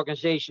another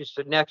organization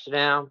stood next to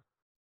them.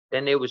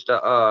 Then there was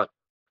the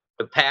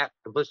pack,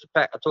 the blister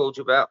pack I told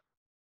you about,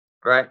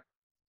 right?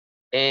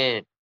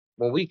 And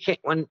when we came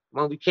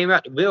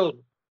out the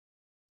building,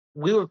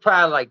 we were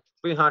probably like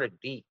 300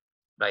 deep,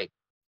 like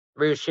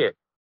real shit.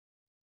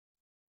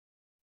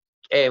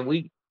 And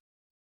we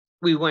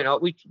went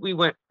we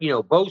went, you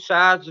know, both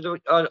sides of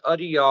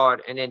the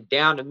yard and then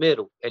down the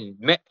middle and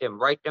met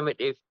them right them at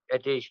their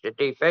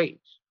face,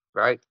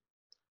 right?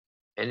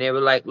 And they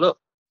were like, look,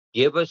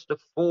 give us the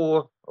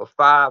 4 or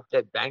 5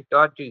 that banked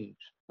our dues.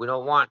 We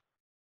don't want,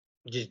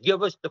 just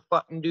give us the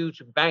fucking dudes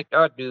who banked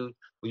our dues.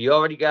 We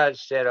already got it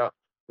set up.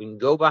 We can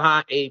go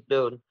behind a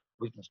building.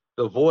 We can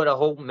avoid a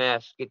whole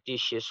mess. Get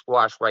this shit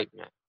squashed right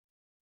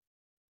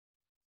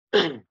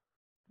now.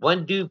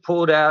 One dude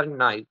pulled out a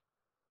knife.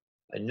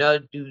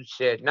 Another dude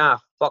said, nah,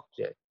 fuck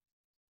that.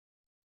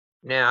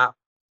 Now,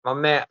 my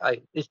man,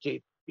 this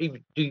dude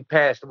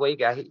passed away.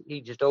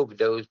 He just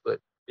overdosed. But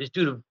this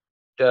dude,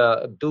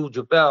 Abdul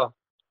Jabbar,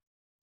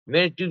 the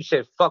minute dude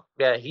said fuck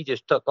that, he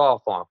just took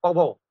off on him. Boom,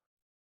 boom.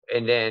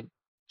 And then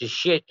the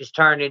shit just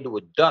turned into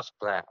a dust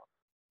cloud.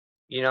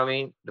 You know what I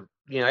mean?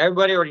 You know,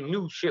 everybody already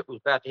knew shit was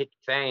about to hit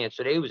the fan,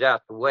 so they was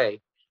out the way.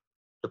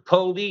 The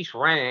police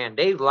ran.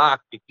 They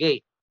locked the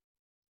gate.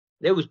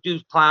 There was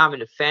dudes climbing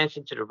the fence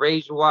into the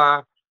razor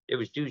wire. There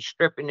was dudes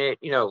stripping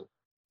you know,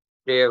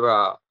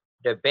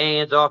 their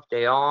bands off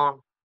their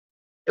arm.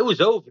 It was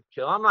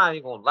overkill. I'm not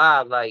even gonna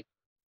lie. Like,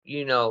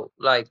 you know,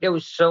 like there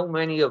was so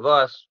many of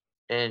us,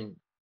 and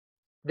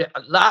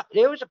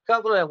there was a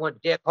couple that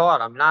went dead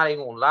hard. I'm not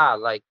even gonna lie.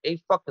 Like they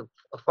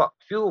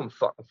few of them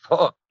fucking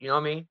fucked. You know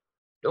what I mean?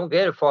 Don't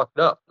get it fucked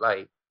up.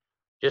 Like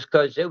just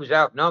because it was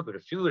outnumbered, a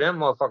few of them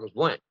motherfuckers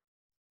went.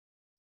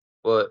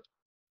 But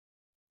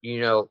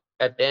you know,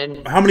 at the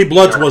end, How many you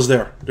Bloods know, was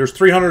there? There's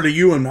 300 of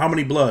you, and how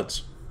many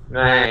Bloods?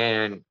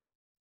 man,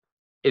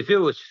 if it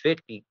was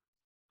 50,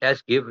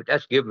 that's giving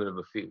them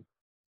a few.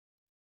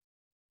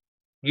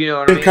 You know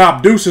what I In mean?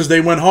 Cop Deuces,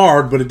 they went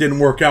hard, but it didn't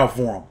work out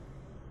for them.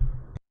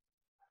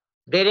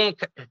 They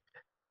didn't.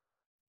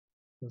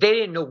 They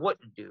didn't know what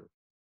to do.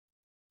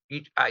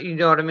 You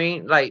know what I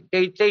mean? Like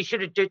they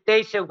should have.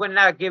 They said we're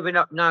not giving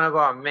up none of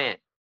our men.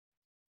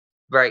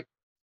 Right?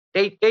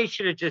 They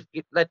should have just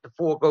let the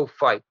 4 go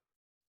fight.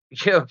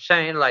 You know what I'm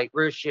saying? Like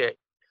real shit.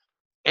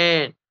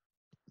 And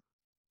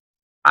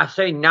I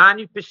say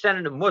 90%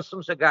 of the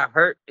Muslims that got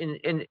hurt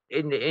in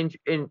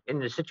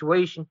the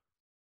situation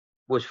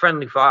was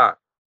friendly fire.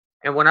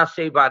 And what I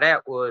say by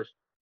that was,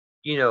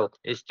 you know,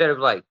 instead of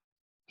like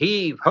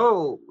heave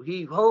ho,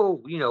 you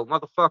know,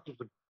 motherfuckers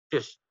would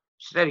just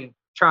steady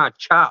trying to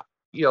chop.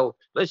 You know,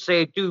 let's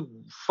say a dude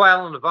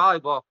fell on the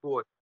volleyball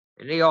court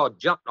and they all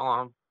jumped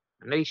on him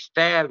and they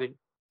stabbed him.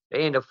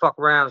 They end up fuck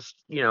around,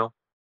 you know,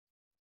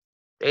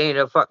 they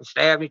ended up fucking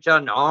stabbing each other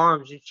in the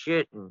arms and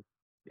shit. And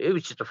it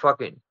was just a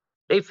fucking,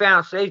 they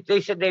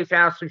said they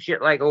found some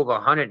shit like over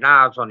 100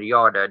 knives on the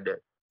yard that day.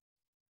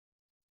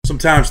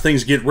 Sometimes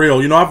things get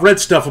real. You know, I've read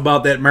stuff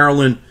about that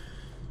Maryland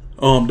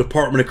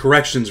Department of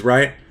Corrections,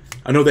 right?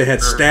 I know they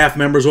had staff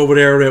members over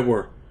there that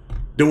were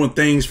doing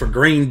things for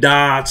green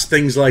dots,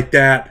 things like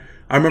that.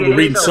 I remember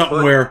reading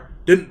something where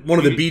didn't one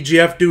of the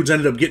BGF dudes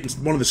ended up getting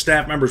one of the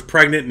staff members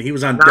pregnant, and he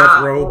was on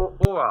death row.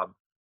 Four of them.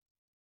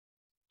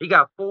 He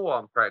got 4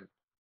 of them pregnant,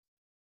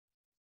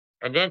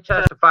 and then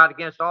testified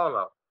against all of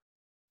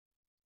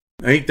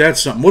them. Ain't that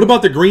something? What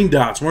about the green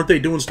dots? Weren't they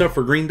doing stuff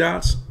for green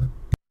dots?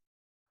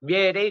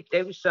 Yeah,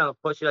 they was selling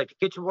pussy like the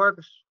kitchen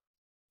workers.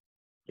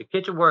 The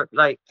kitchen work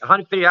like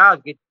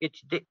 $150 get you,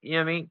 you know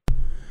what I mean?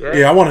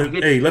 Yeah, I want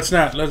to. Hey, let's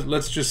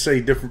just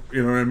say different.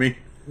 You know what I mean?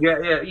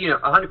 Yeah, you know,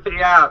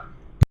 $150.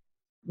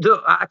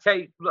 Look, I tell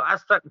you, look, I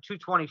stuck in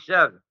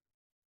 227.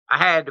 I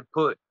had to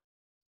put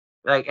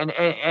like, and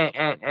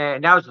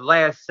that was the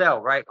last cell,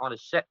 right, on the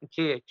second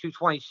tier,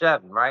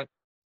 227, right,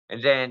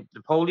 and then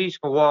the police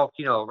can walk,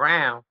 you know,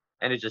 around,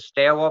 and there's a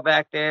stairwell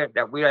back there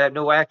that we have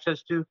no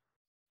access to,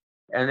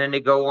 and then they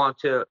go on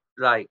to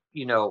like,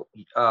 you know,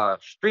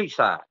 street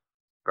side,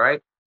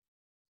 right.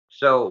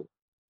 So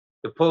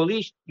the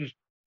police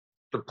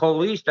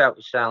that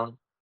was selling,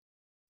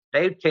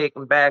 they'd take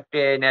them back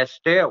there in that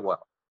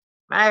stairwell.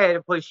 I had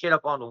to put shit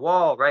up on the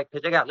wall, right?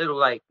 Because they got little,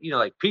 like, you know,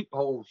 like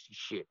peepholes and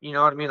shit. You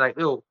know what I mean? Like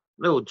little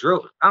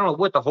drills. I don't know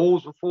what the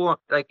holes were for.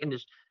 Like in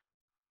this,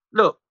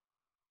 look,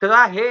 because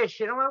I hear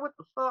shit. I'm like, what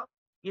the fuck?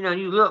 You know,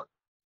 you look,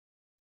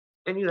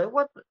 and you're like,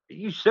 what?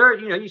 You sir,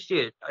 you know, you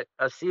see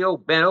a CO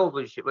bent over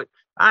and shit, but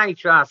I ain't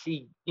trying to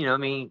see, you know what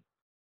I mean,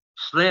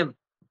 Slim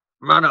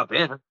run up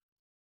in her.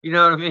 You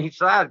know what I mean?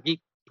 So I had to keep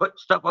putting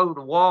stuff over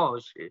the wall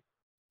and shit.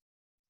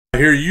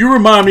 Here, you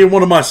remind me of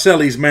one of my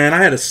cellies, man.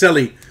 I had a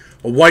cellie,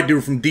 a white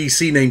dude from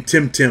DC named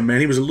Tim, man.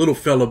 He was a little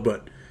fella,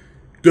 but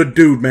good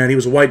dude, man. He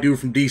was a white dude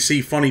from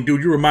DC, funny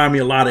dude. You remind me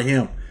a lot of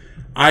him.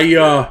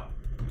 How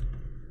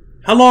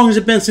long has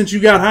it been since you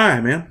got high,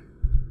 man?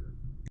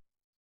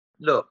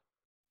 Look,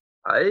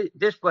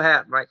 this what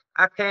happened, right?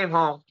 I came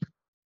home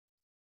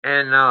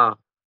and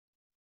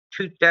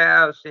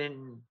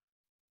 2000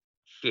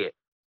 shit.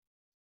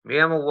 Me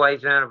and my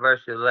wife's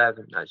anniversary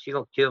 11. Now, she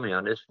gonna kill me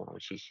on this one when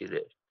she see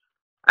this.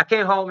 I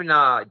came home in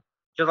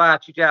July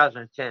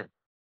 2010,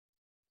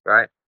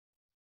 right?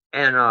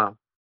 And I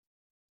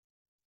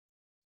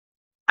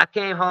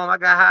came home, I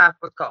got high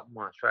for a couple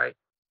months, right?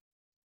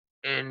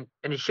 And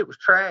the shit was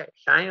trash.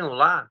 I ain't gonna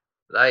lie.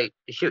 Like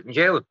the shit in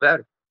jail was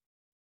better,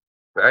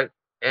 right?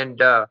 And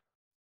my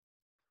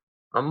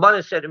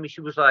mother said to me, she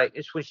was like,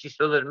 it's when she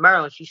still lived in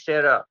Maryland. She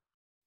said,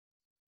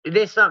 is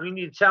there something you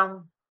need to tell me?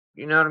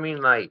 You know what I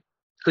mean? Like,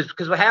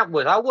 because what happened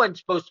was I wasn't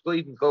supposed to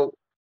even go.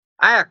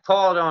 I had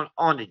called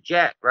on the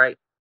jack, right?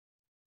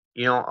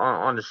 You know,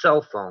 on the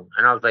cell phone,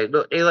 and I was like,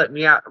 look, they let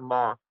me out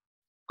tomorrow.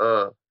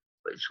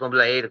 It's gonna be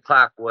like 8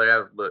 o'clock or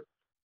whatever, but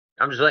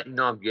I'm just letting you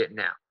know I'm getting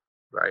out,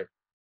 right?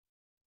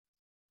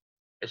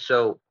 And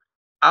so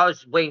I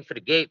was waiting for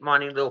the gate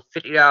money, little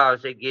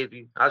 $50 they give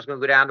you. I was gonna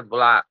go down the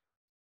block,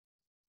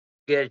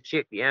 get a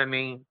chick, you know what I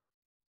mean?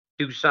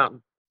 Do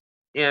something,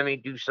 you know what I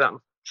mean? Do something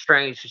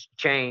strange just to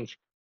change.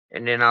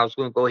 And then I was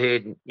gonna go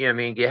ahead and, you know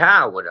what I mean, get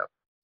high or whatever.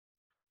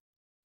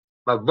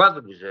 My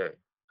brother was there.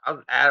 I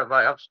was out of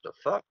like, I was the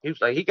fuck. He was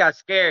like, he got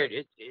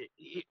scared.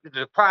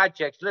 The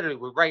projects literally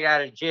were right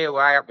out of jail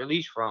where I got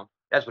released from.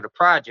 That's where the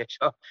projects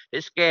are.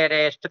 His scared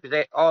ass took his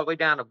ass all the way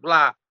down the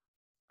block.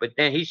 But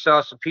then he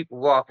saw some people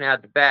walking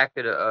out the back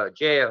of the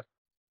jail,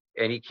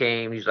 and he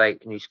came. He's like,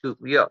 and he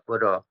scooped me up.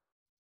 But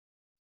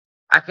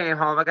I came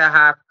home. I got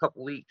high for a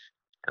couple weeks,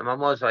 and my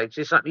mother's like, "Is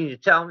there something you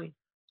need to tell me?"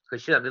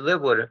 Because she let me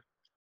live with her.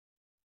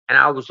 And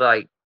I was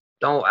like,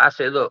 "Don't." I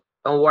said, "Look,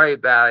 don't worry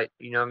about it.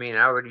 You know what I mean?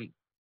 I already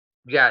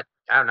got.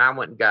 I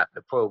went and got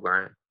the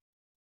program.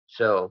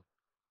 So,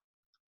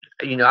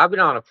 you know, I've been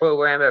on a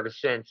program ever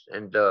since.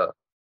 And the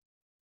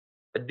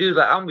dude's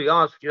like, I'm gonna be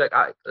honest with you,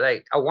 I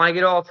want to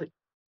get off it.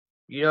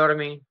 You know what I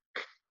mean?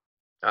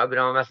 I've been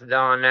on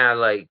methadone now,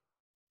 like,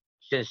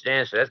 since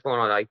then, so that's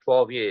going on like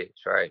 12 years,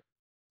 right?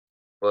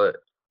 But,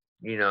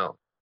 you know,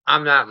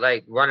 I'm not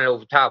like running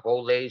over top of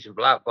old ladies and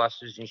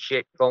blockbusters and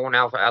shit, going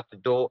out the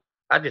door.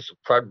 I did some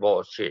crud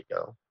ball shit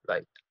though,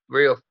 like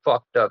real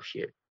fucked up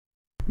shit.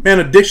 Man,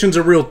 addiction's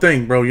a real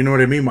thing, bro. You know what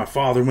I mean? My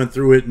father went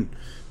through it, and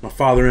my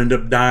father ended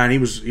up dying. He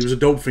was a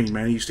dope fiend,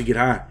 man. He used to get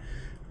high.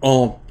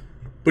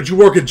 But you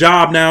work a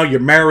job now. You're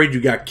married. You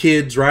got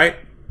kids, right?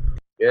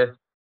 Yeah.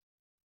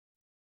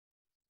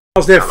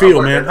 How's that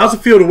feel, man? How's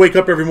it feel to wake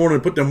up every morning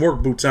and put them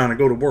work boots on and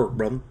go to work,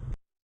 brother?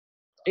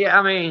 Yeah,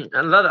 I mean, I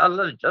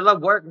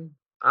love working.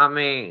 I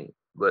mean,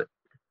 but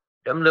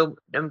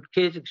them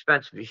kids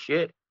expensive as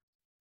shit.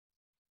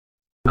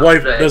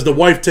 Does the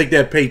wife take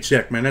that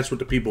paycheck, man? That's what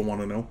the people want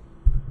to know.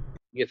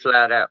 Get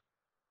flat out.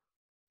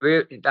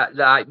 Would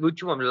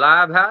you want me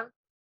live, huh?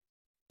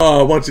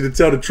 I want you to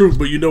tell the truth,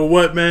 but you know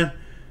what, man?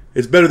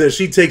 It's better that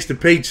she takes the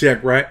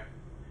paycheck, right?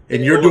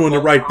 And you're doing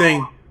the right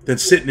thing than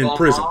sitting in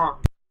prison.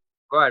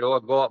 Right, or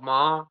go up my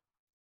arm.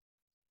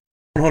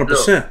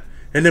 100%.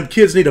 And them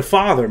kids need a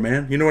father,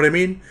 man. You know what I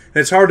mean? And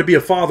it's hard to be a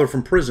father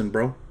from prison,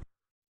 bro.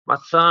 My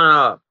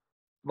son,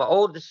 my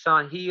oldest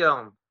son, he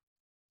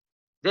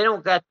they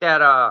don't got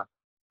that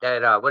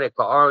what they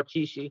call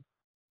ROTC.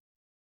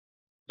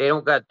 They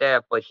don't got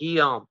that, but he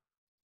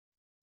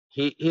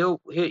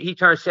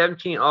turned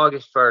 17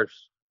 August 1st,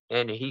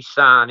 and he's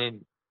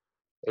signing.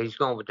 He's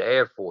going with the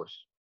Air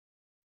Force.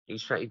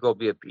 He's trying to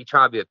be a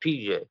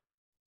PJ.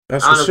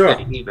 That's I don't know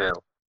what's if you got up.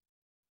 the email.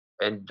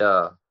 And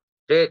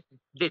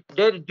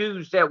they're the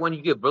dudes that when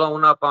you get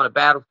blown up on the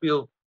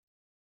battlefield,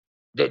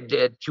 that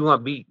you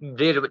want to be.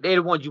 They're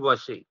the ones you want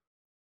to see.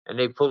 And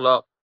they pull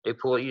up. They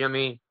pull. You know what I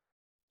mean?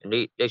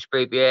 And they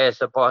scrape your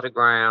ass up off the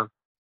ground.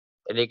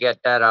 And they got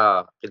that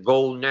the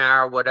golden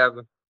hour,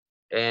 whatever.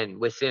 And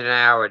within an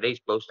hour, they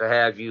supposed to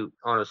have you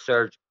on a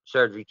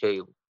surgery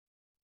table.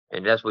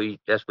 And that's what he's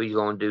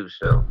gonna do.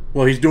 So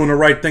Well, he's doing the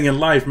right thing in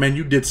life, man.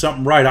 You did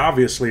something right,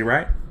 obviously,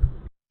 right?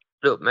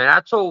 look, man, I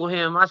told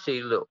him, I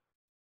said, look,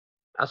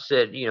 I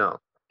said,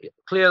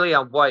 clearly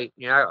I'm white.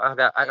 I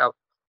got, I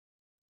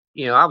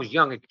was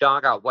young and dumb.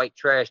 I got white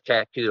trash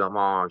tattooed on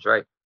my arms,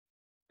 right?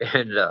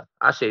 And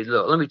I said,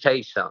 look, let me tell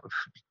you something.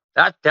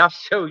 I'll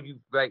show you,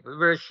 right,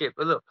 real shit.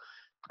 But look,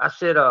 I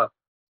said,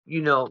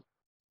 you know,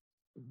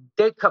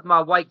 they cut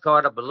my white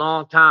card up a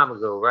long time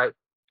ago, right?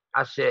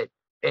 I said,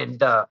 and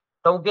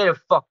don't get it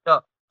fucked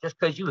up. Just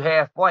because you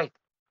half white,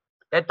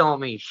 that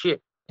don't mean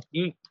shit.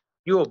 You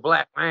you're a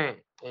black man,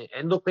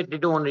 and look what they're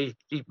doing to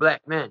these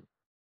black men.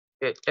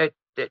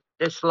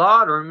 They're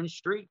slaughtering them in the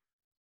street.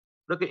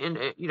 Look at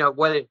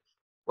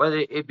whether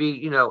it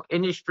be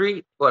in the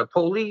street or the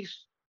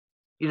police,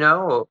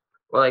 or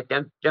like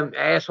them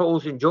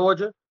assholes in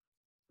Georgia.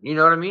 You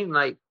know what I mean?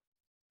 Like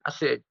I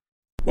said,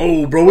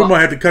 Oh, bro, we fuck,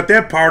 might have to cut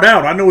that part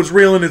out. I know it's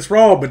real and it's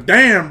raw, but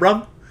damn,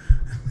 brother.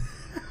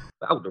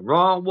 that was the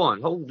wrong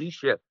one. Holy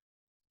shit!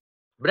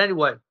 But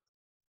anyway,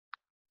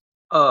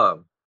 uh,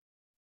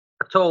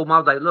 I told him I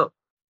was like, look,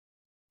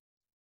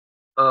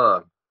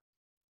 uh,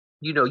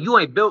 you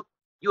ain't built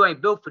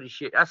for this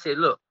shit. I said,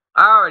 look,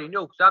 I already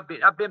know because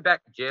I've been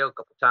back to jail a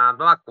couple times.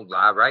 I'm not gonna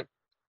lie, right?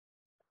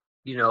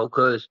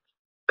 Because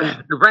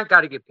the rent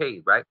got to get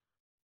paid, right?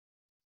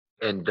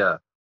 And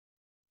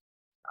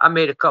I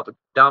made a couple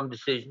dumb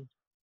decisions,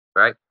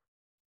 right?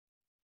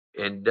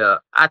 And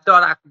I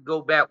thought I could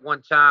go back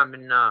one time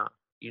and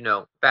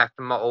back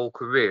to my old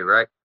career,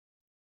 right?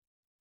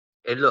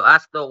 And look,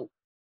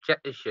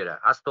 check this shit out.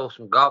 I stole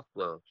some golf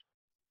gloves.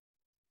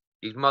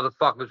 These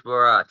motherfuckers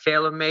were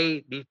tailor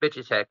made. These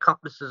bitches had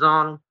compasses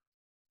on them.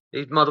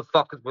 These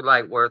motherfuckers were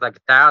like worth like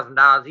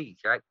 $1,000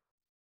 each, right?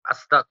 I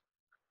stuck.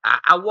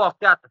 I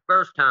walked out the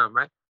first time,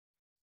 right?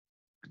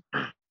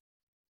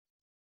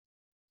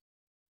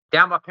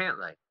 Down my pant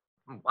leg.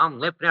 I'm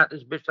limping out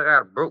this bitch like I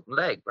got a broken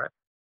leg, right?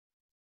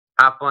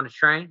 Hop on the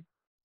train,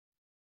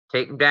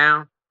 take them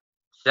down,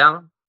 sell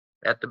them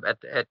at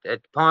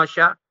the pawn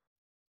shop.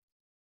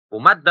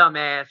 Well, my dumb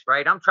ass,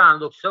 right? I'm trying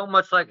to look so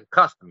much like a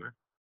customer.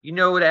 You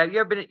know that you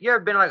ever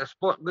been like a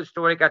sporting goods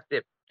store? They got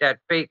that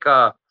fake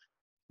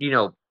you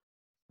know,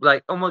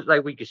 like almost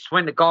like we could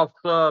swing the golf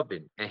club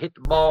and hit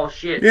the ball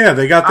shit. Yeah,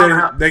 they got I don't know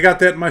how. that. They got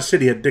that in my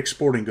city at Dick's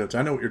Sporting Goods.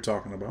 I know what you're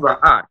talking about. Right,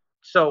 all right.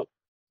 So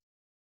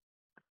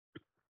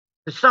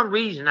for some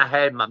reason I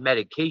had my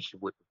medication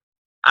with me.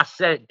 I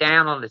set it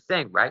down on the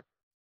thing, right?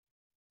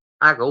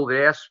 I go over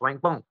there, swing,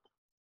 boom.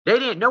 They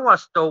didn't know I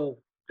stole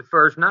the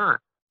first nine.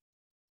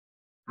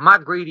 My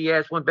greedy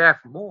ass went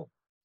back for more.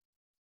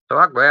 So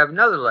I grabbed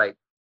another like,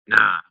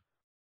 nah.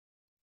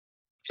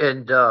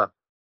 And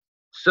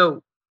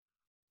so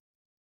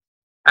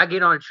I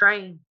get on a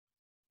train.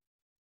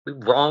 We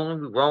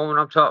rolling.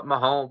 I'm talking to my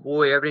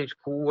homeboy. Everything's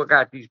cool. I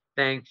got these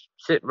things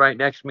sitting right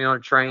next to me on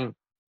the train.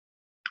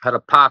 Had to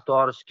pop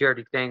all the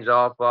security things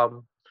off of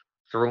them,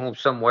 threw them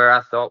somewhere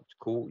I thought was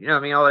cool. You know what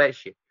I mean? All that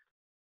shit.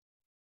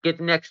 Get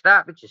the next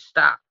stop, it just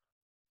stopped.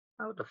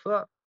 What the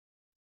fuck?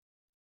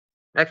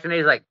 Next thing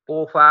there's like 4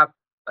 or 5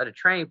 of the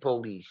train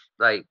police.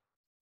 Like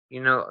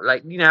how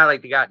like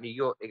they got in New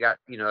York, they got,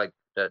 like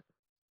the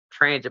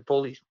transit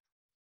police.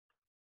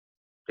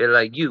 They're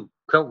like, you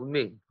come with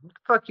me. What the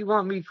fuck you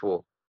want me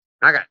for?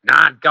 I got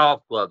 9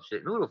 golf clubs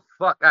sitting. Who the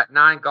fuck got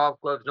 9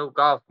 golf clubs, no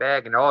golf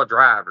bag, and all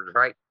drivers,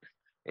 right?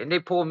 And they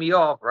pull me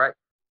off, right?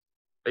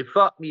 They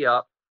fuck me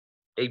up.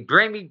 They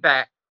bring me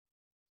back.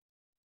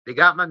 They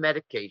got my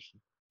medication.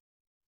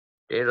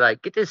 They're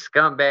like, get this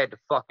scumbag the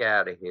fuck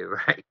out of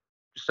here, right?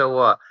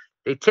 So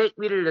they take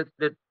me to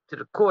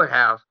the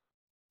courthouse,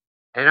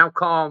 and I'm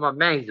calling my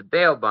man. He's a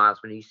bail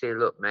bondsman. He said,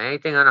 look, man,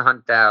 anything under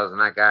 100,000,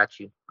 I got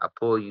you. I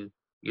pull you.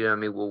 You know what I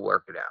mean? We'll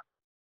work it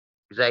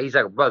out. He's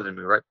like a brother to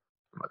me, right?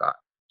 Oh my God.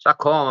 So I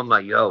call him. I'm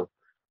like, yo,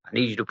 I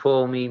need you to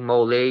pull me,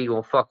 Mole. You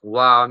gonna fucking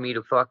wild me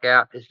the fuck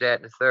out? This,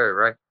 that, and the third,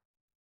 right?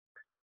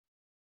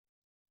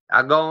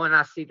 I go and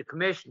I see the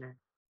commissioner.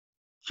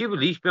 She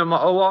released me on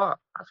my OR.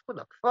 I said, what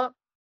the fuck?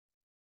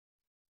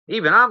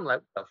 Even I'm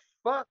like, what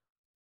the fuck?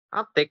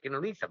 I'm thinking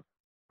at least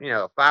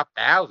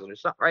 5,000 or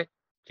something, right?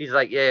 She's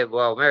like, yeah,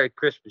 well, Merry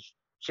Christmas.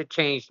 Shit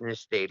changed in this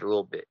state a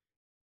little bit.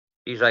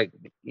 He's like,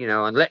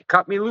 and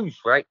cut me loose,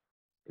 right?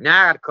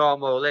 Now I gotta call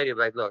my old lady,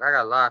 like, look, I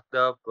got locked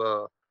up,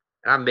 and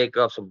I make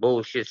up some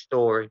bullshit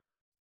story.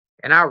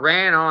 And I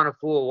ran on it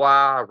for a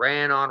while. I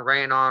ran on.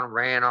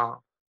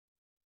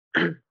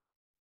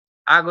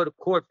 I go to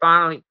court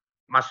finally.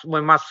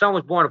 When my son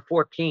was born at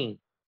 14,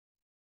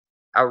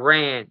 I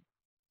ran,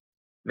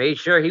 made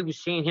sure he was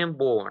seeing him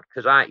born.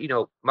 Cause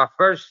my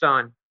first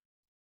son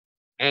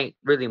ain't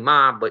really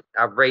mine, but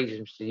I raised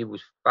him since he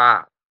was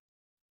 5.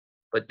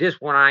 But this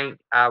one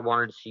I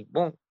wanted to see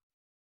born.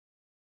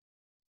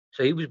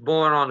 So he was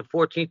born on the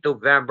 14th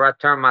November. I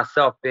turned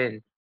myself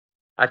in.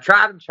 I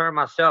tried to turn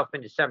myself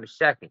in December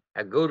 2nd.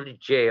 I go to the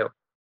jail.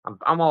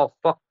 I'm all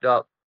fucked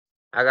up.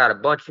 I got a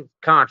bunch of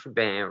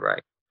contraband,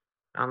 right?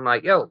 I'm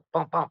like, yo,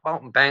 bump, bump,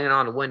 bump, banging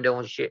on the window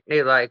and shit. And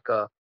they like,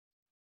 what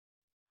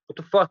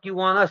the fuck you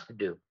want us to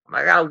do? I'm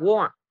like, I got a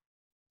warrant.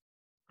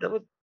 What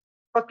the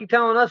fuck you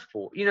telling us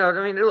for? You know what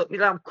I mean? They look at me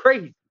like I'm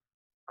crazy.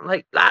 I'm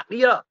like, lock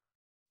me up.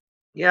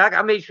 Yeah,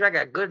 I made sure I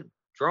got good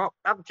drunk.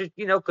 I'm just,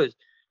 because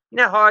you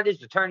know how hard it is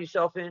to turn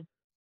yourself in?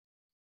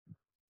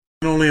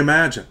 I can only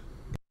imagine.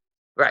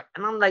 Right.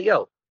 And I'm like,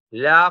 yo,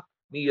 lock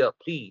me up,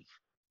 please.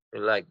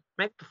 They're like,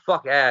 make the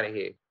fuck out of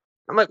here.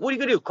 I'm like, what are you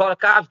gonna do? Call the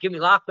cops, get me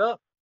locked up?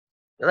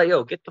 They're like,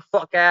 yo, get the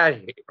fuck out of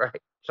here.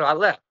 Right. So I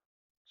left.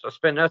 So I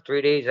spent another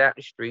 3 days out in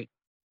the street.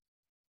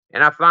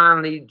 And I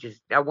finally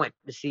I went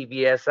to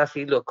CVS. I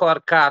said, look, call the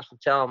cops and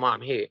tell them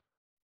I'm here.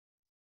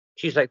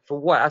 She's like, for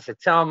what? I said,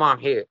 tell them I'm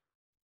here.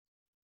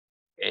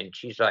 And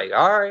she's like,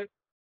 all right.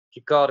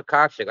 She called the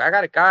cops. She said, I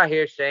got a guy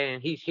here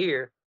saying he's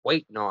here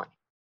waiting on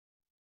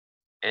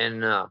you.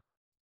 And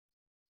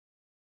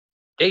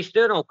they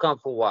still don't come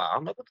for a while.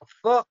 I'm like, what the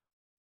fuck?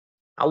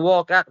 I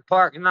walk out the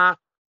parking lot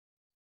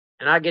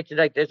and I get to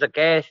there's a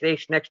gas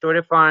station next door.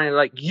 They're finally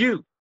like, you're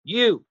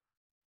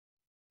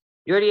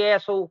the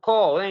asshole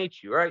call,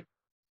 ain't you? Right?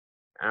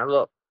 And I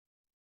look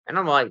and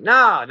I'm like,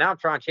 nah, now I'm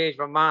trying to change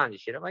my mind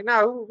and shit. I'm like,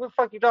 nah, what the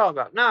fuck you talking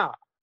about? Nah.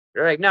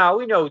 They're like, nah,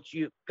 we know it's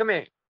you. Come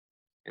here.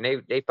 And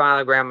they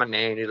finally grabbed my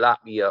name. They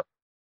locked me up.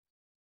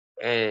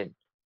 And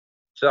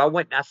so I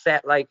went and I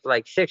sat like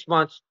 6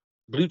 months,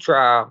 blue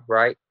trial,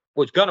 right?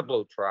 Was gonna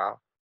blow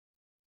trial.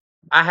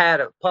 I had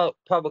a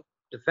public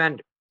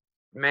defender.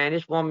 Man,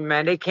 this woman,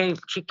 man,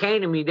 she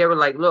came to me. They were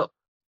like, look,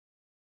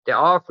 they're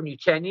offering you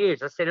 10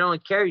 years. I said, it only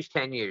carries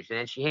 10 years. And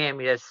then she handed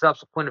me that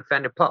subsequent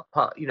offender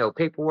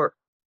paperwork.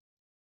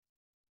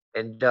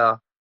 And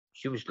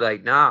she was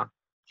like, nah.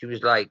 She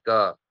was like,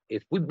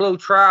 if we blow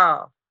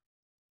trial,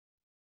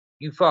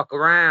 you fuck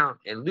around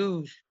and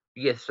lose,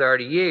 you get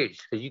 30 years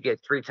because you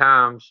get 3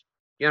 times.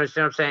 You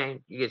understand what I'm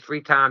saying? You get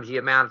 3 times the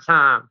amount of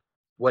time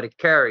what it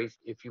carries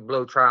if you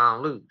blow trial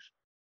and lose.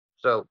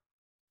 So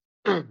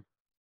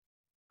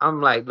I'm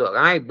like, look,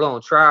 I ain't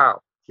blowing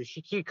trial. So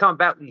she keep coming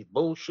back with these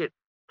bullshit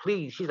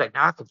pleas. She's like,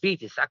 no, I can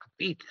beat this. I can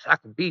beat this. I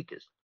can beat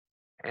this.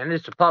 And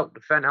it's a public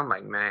defender. I'm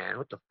like, man,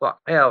 what the fuck?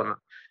 Hell no.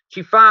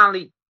 She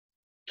finally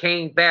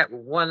came back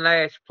with one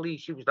last plea.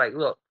 She was like,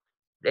 look,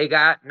 they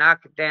got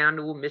knocked it down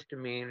to a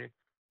misdemeanor.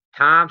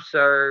 Time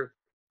served,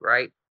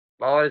 right?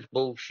 All this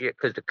bullshit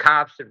because the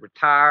cops had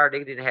retired.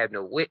 They didn't have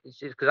no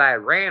witnesses because I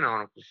had ran on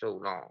them for so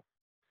long.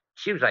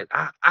 She was like,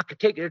 I could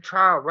take you to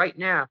trial right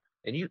now.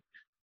 And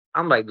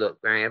I'm like, look,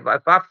 man,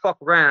 if I fuck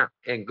around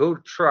and go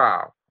to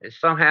trial and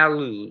somehow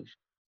lose,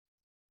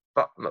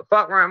 fuck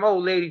around, my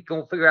old lady's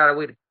gonna figure out a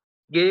way to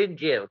get in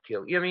jail,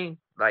 kill. You know what I mean?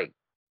 Like,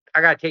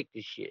 I gotta take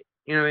this shit.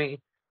 You know what I mean?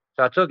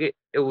 So I took it.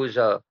 It was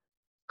a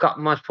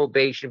couple months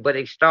probation, but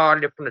they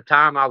started it from the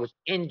time I was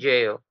in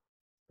jail.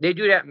 They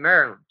do that in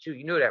Maryland too.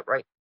 You know that,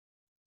 right?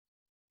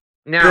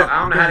 Now Yeah, I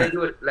don't know how they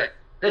do it. Like,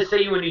 let's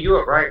say you in New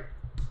York, right?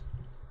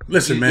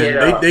 listen, You man,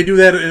 get, they do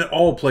that in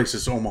all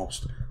places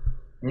almost.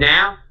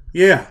 Now,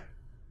 Yeah.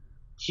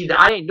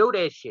 I didn't know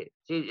that shit.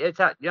 See, it's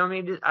how, you know what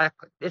I mean?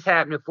 This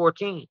happened at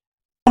 14.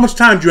 How much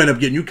time do you end up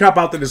getting? You cop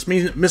out to this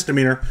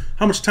misdemeanor.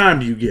 How much time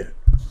do you get?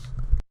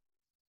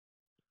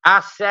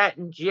 I sat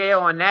in jail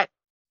on that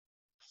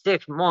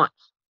 6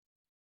 months.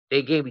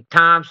 They gave me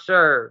time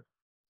served.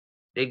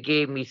 They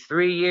gave me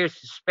 3 years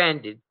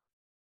suspended,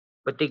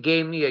 but they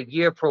gave me a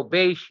year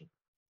probation.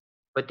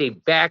 But they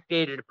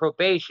backdated the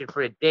probation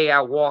for the day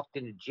I walked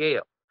into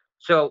jail.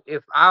 So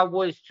if I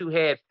was to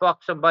have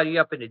fucked somebody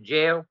up in the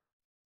jail,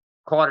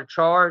 caught a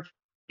charge,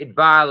 it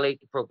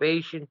violate the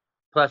probation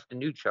plus the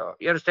new charge.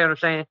 You understand what I'm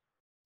saying?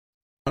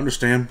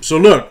 Understand. So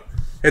look,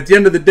 at the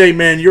end of the day,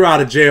 man, you're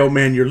out of jail,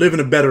 man. You're living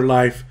a better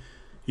life.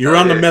 You're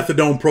on the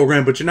methadone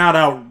program, but you're not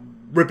out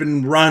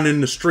ripping,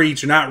 running the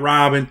streets. You're not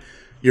robbing.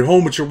 You're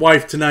home with your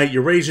wife tonight.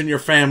 You're raising your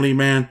family,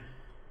 man.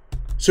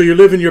 So you're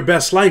living your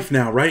best life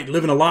now, right?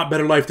 Living a lot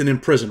better life than in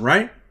prison,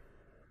 right?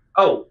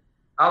 Oh,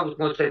 I was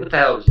going to say, what the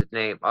hell is his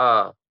name?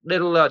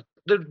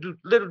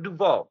 Little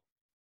Duval.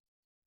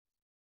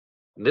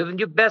 Living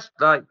your best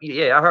life.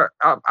 Yeah, I heard.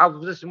 I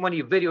was listening to one of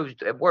your videos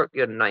at work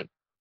the other night,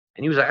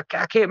 and he was like,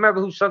 I can't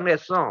remember who sung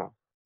that song.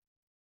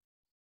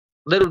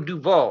 Little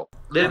Duval,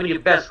 living your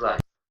best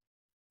life.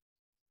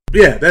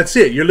 Yeah, that's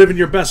it. You're living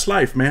your best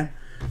life, man.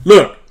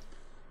 Look,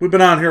 we've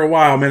been on here a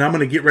while, man. I'm going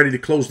to get ready to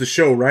close the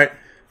show, right?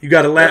 You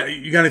got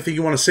anything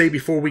you want to say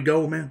before we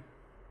go, man?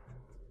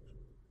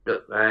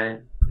 Look,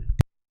 man,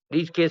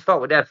 these kids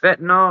fuck with that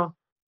fentanyl.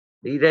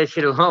 Leave that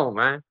shit alone,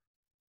 man.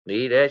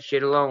 Leave that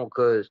shit alone,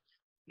 cause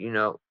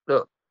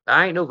look,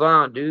 I ain't no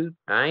violent dude.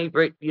 I ain't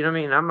break. You know what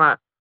I mean? I'm not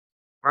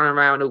running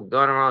around, no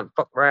gun around,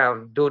 fuck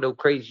around, doing no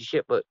crazy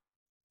shit. But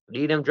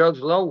leave them drugs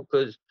low,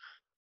 because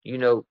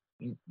you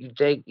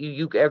think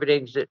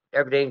everything's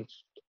everything,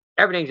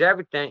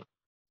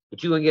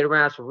 but you gonna get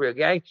around some real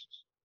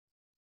gangsters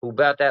who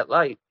about that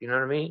life. You know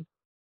what I mean?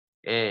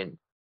 And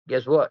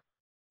guess what?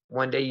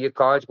 One day your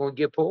car's gonna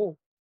get pulled.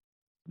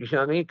 You know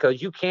what I mean?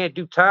 Because you can't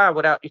do time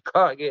without your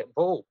car getting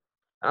pulled.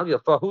 I don't give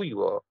a fuck who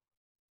you are.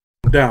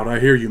 No doubt. I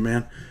hear you,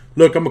 man.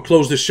 Look, I'm going to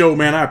close this show,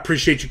 man. I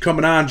appreciate you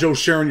coming on, Joe,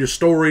 sharing your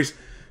stories,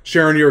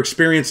 sharing your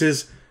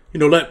experiences. I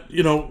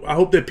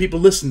hope that people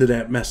listen to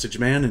that message,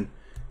 man. And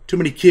too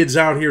many kids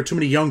out here, too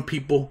many young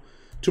people,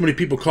 too many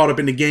people caught up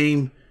in the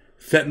game.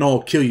 Fentanyl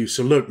will kill you.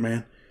 So look,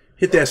 man,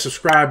 hit that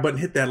subscribe button,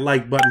 hit that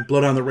like button.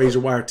 Blood on the Razor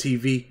Wire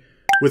TV.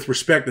 With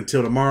respect,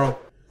 until tomorrow,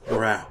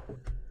 we're out.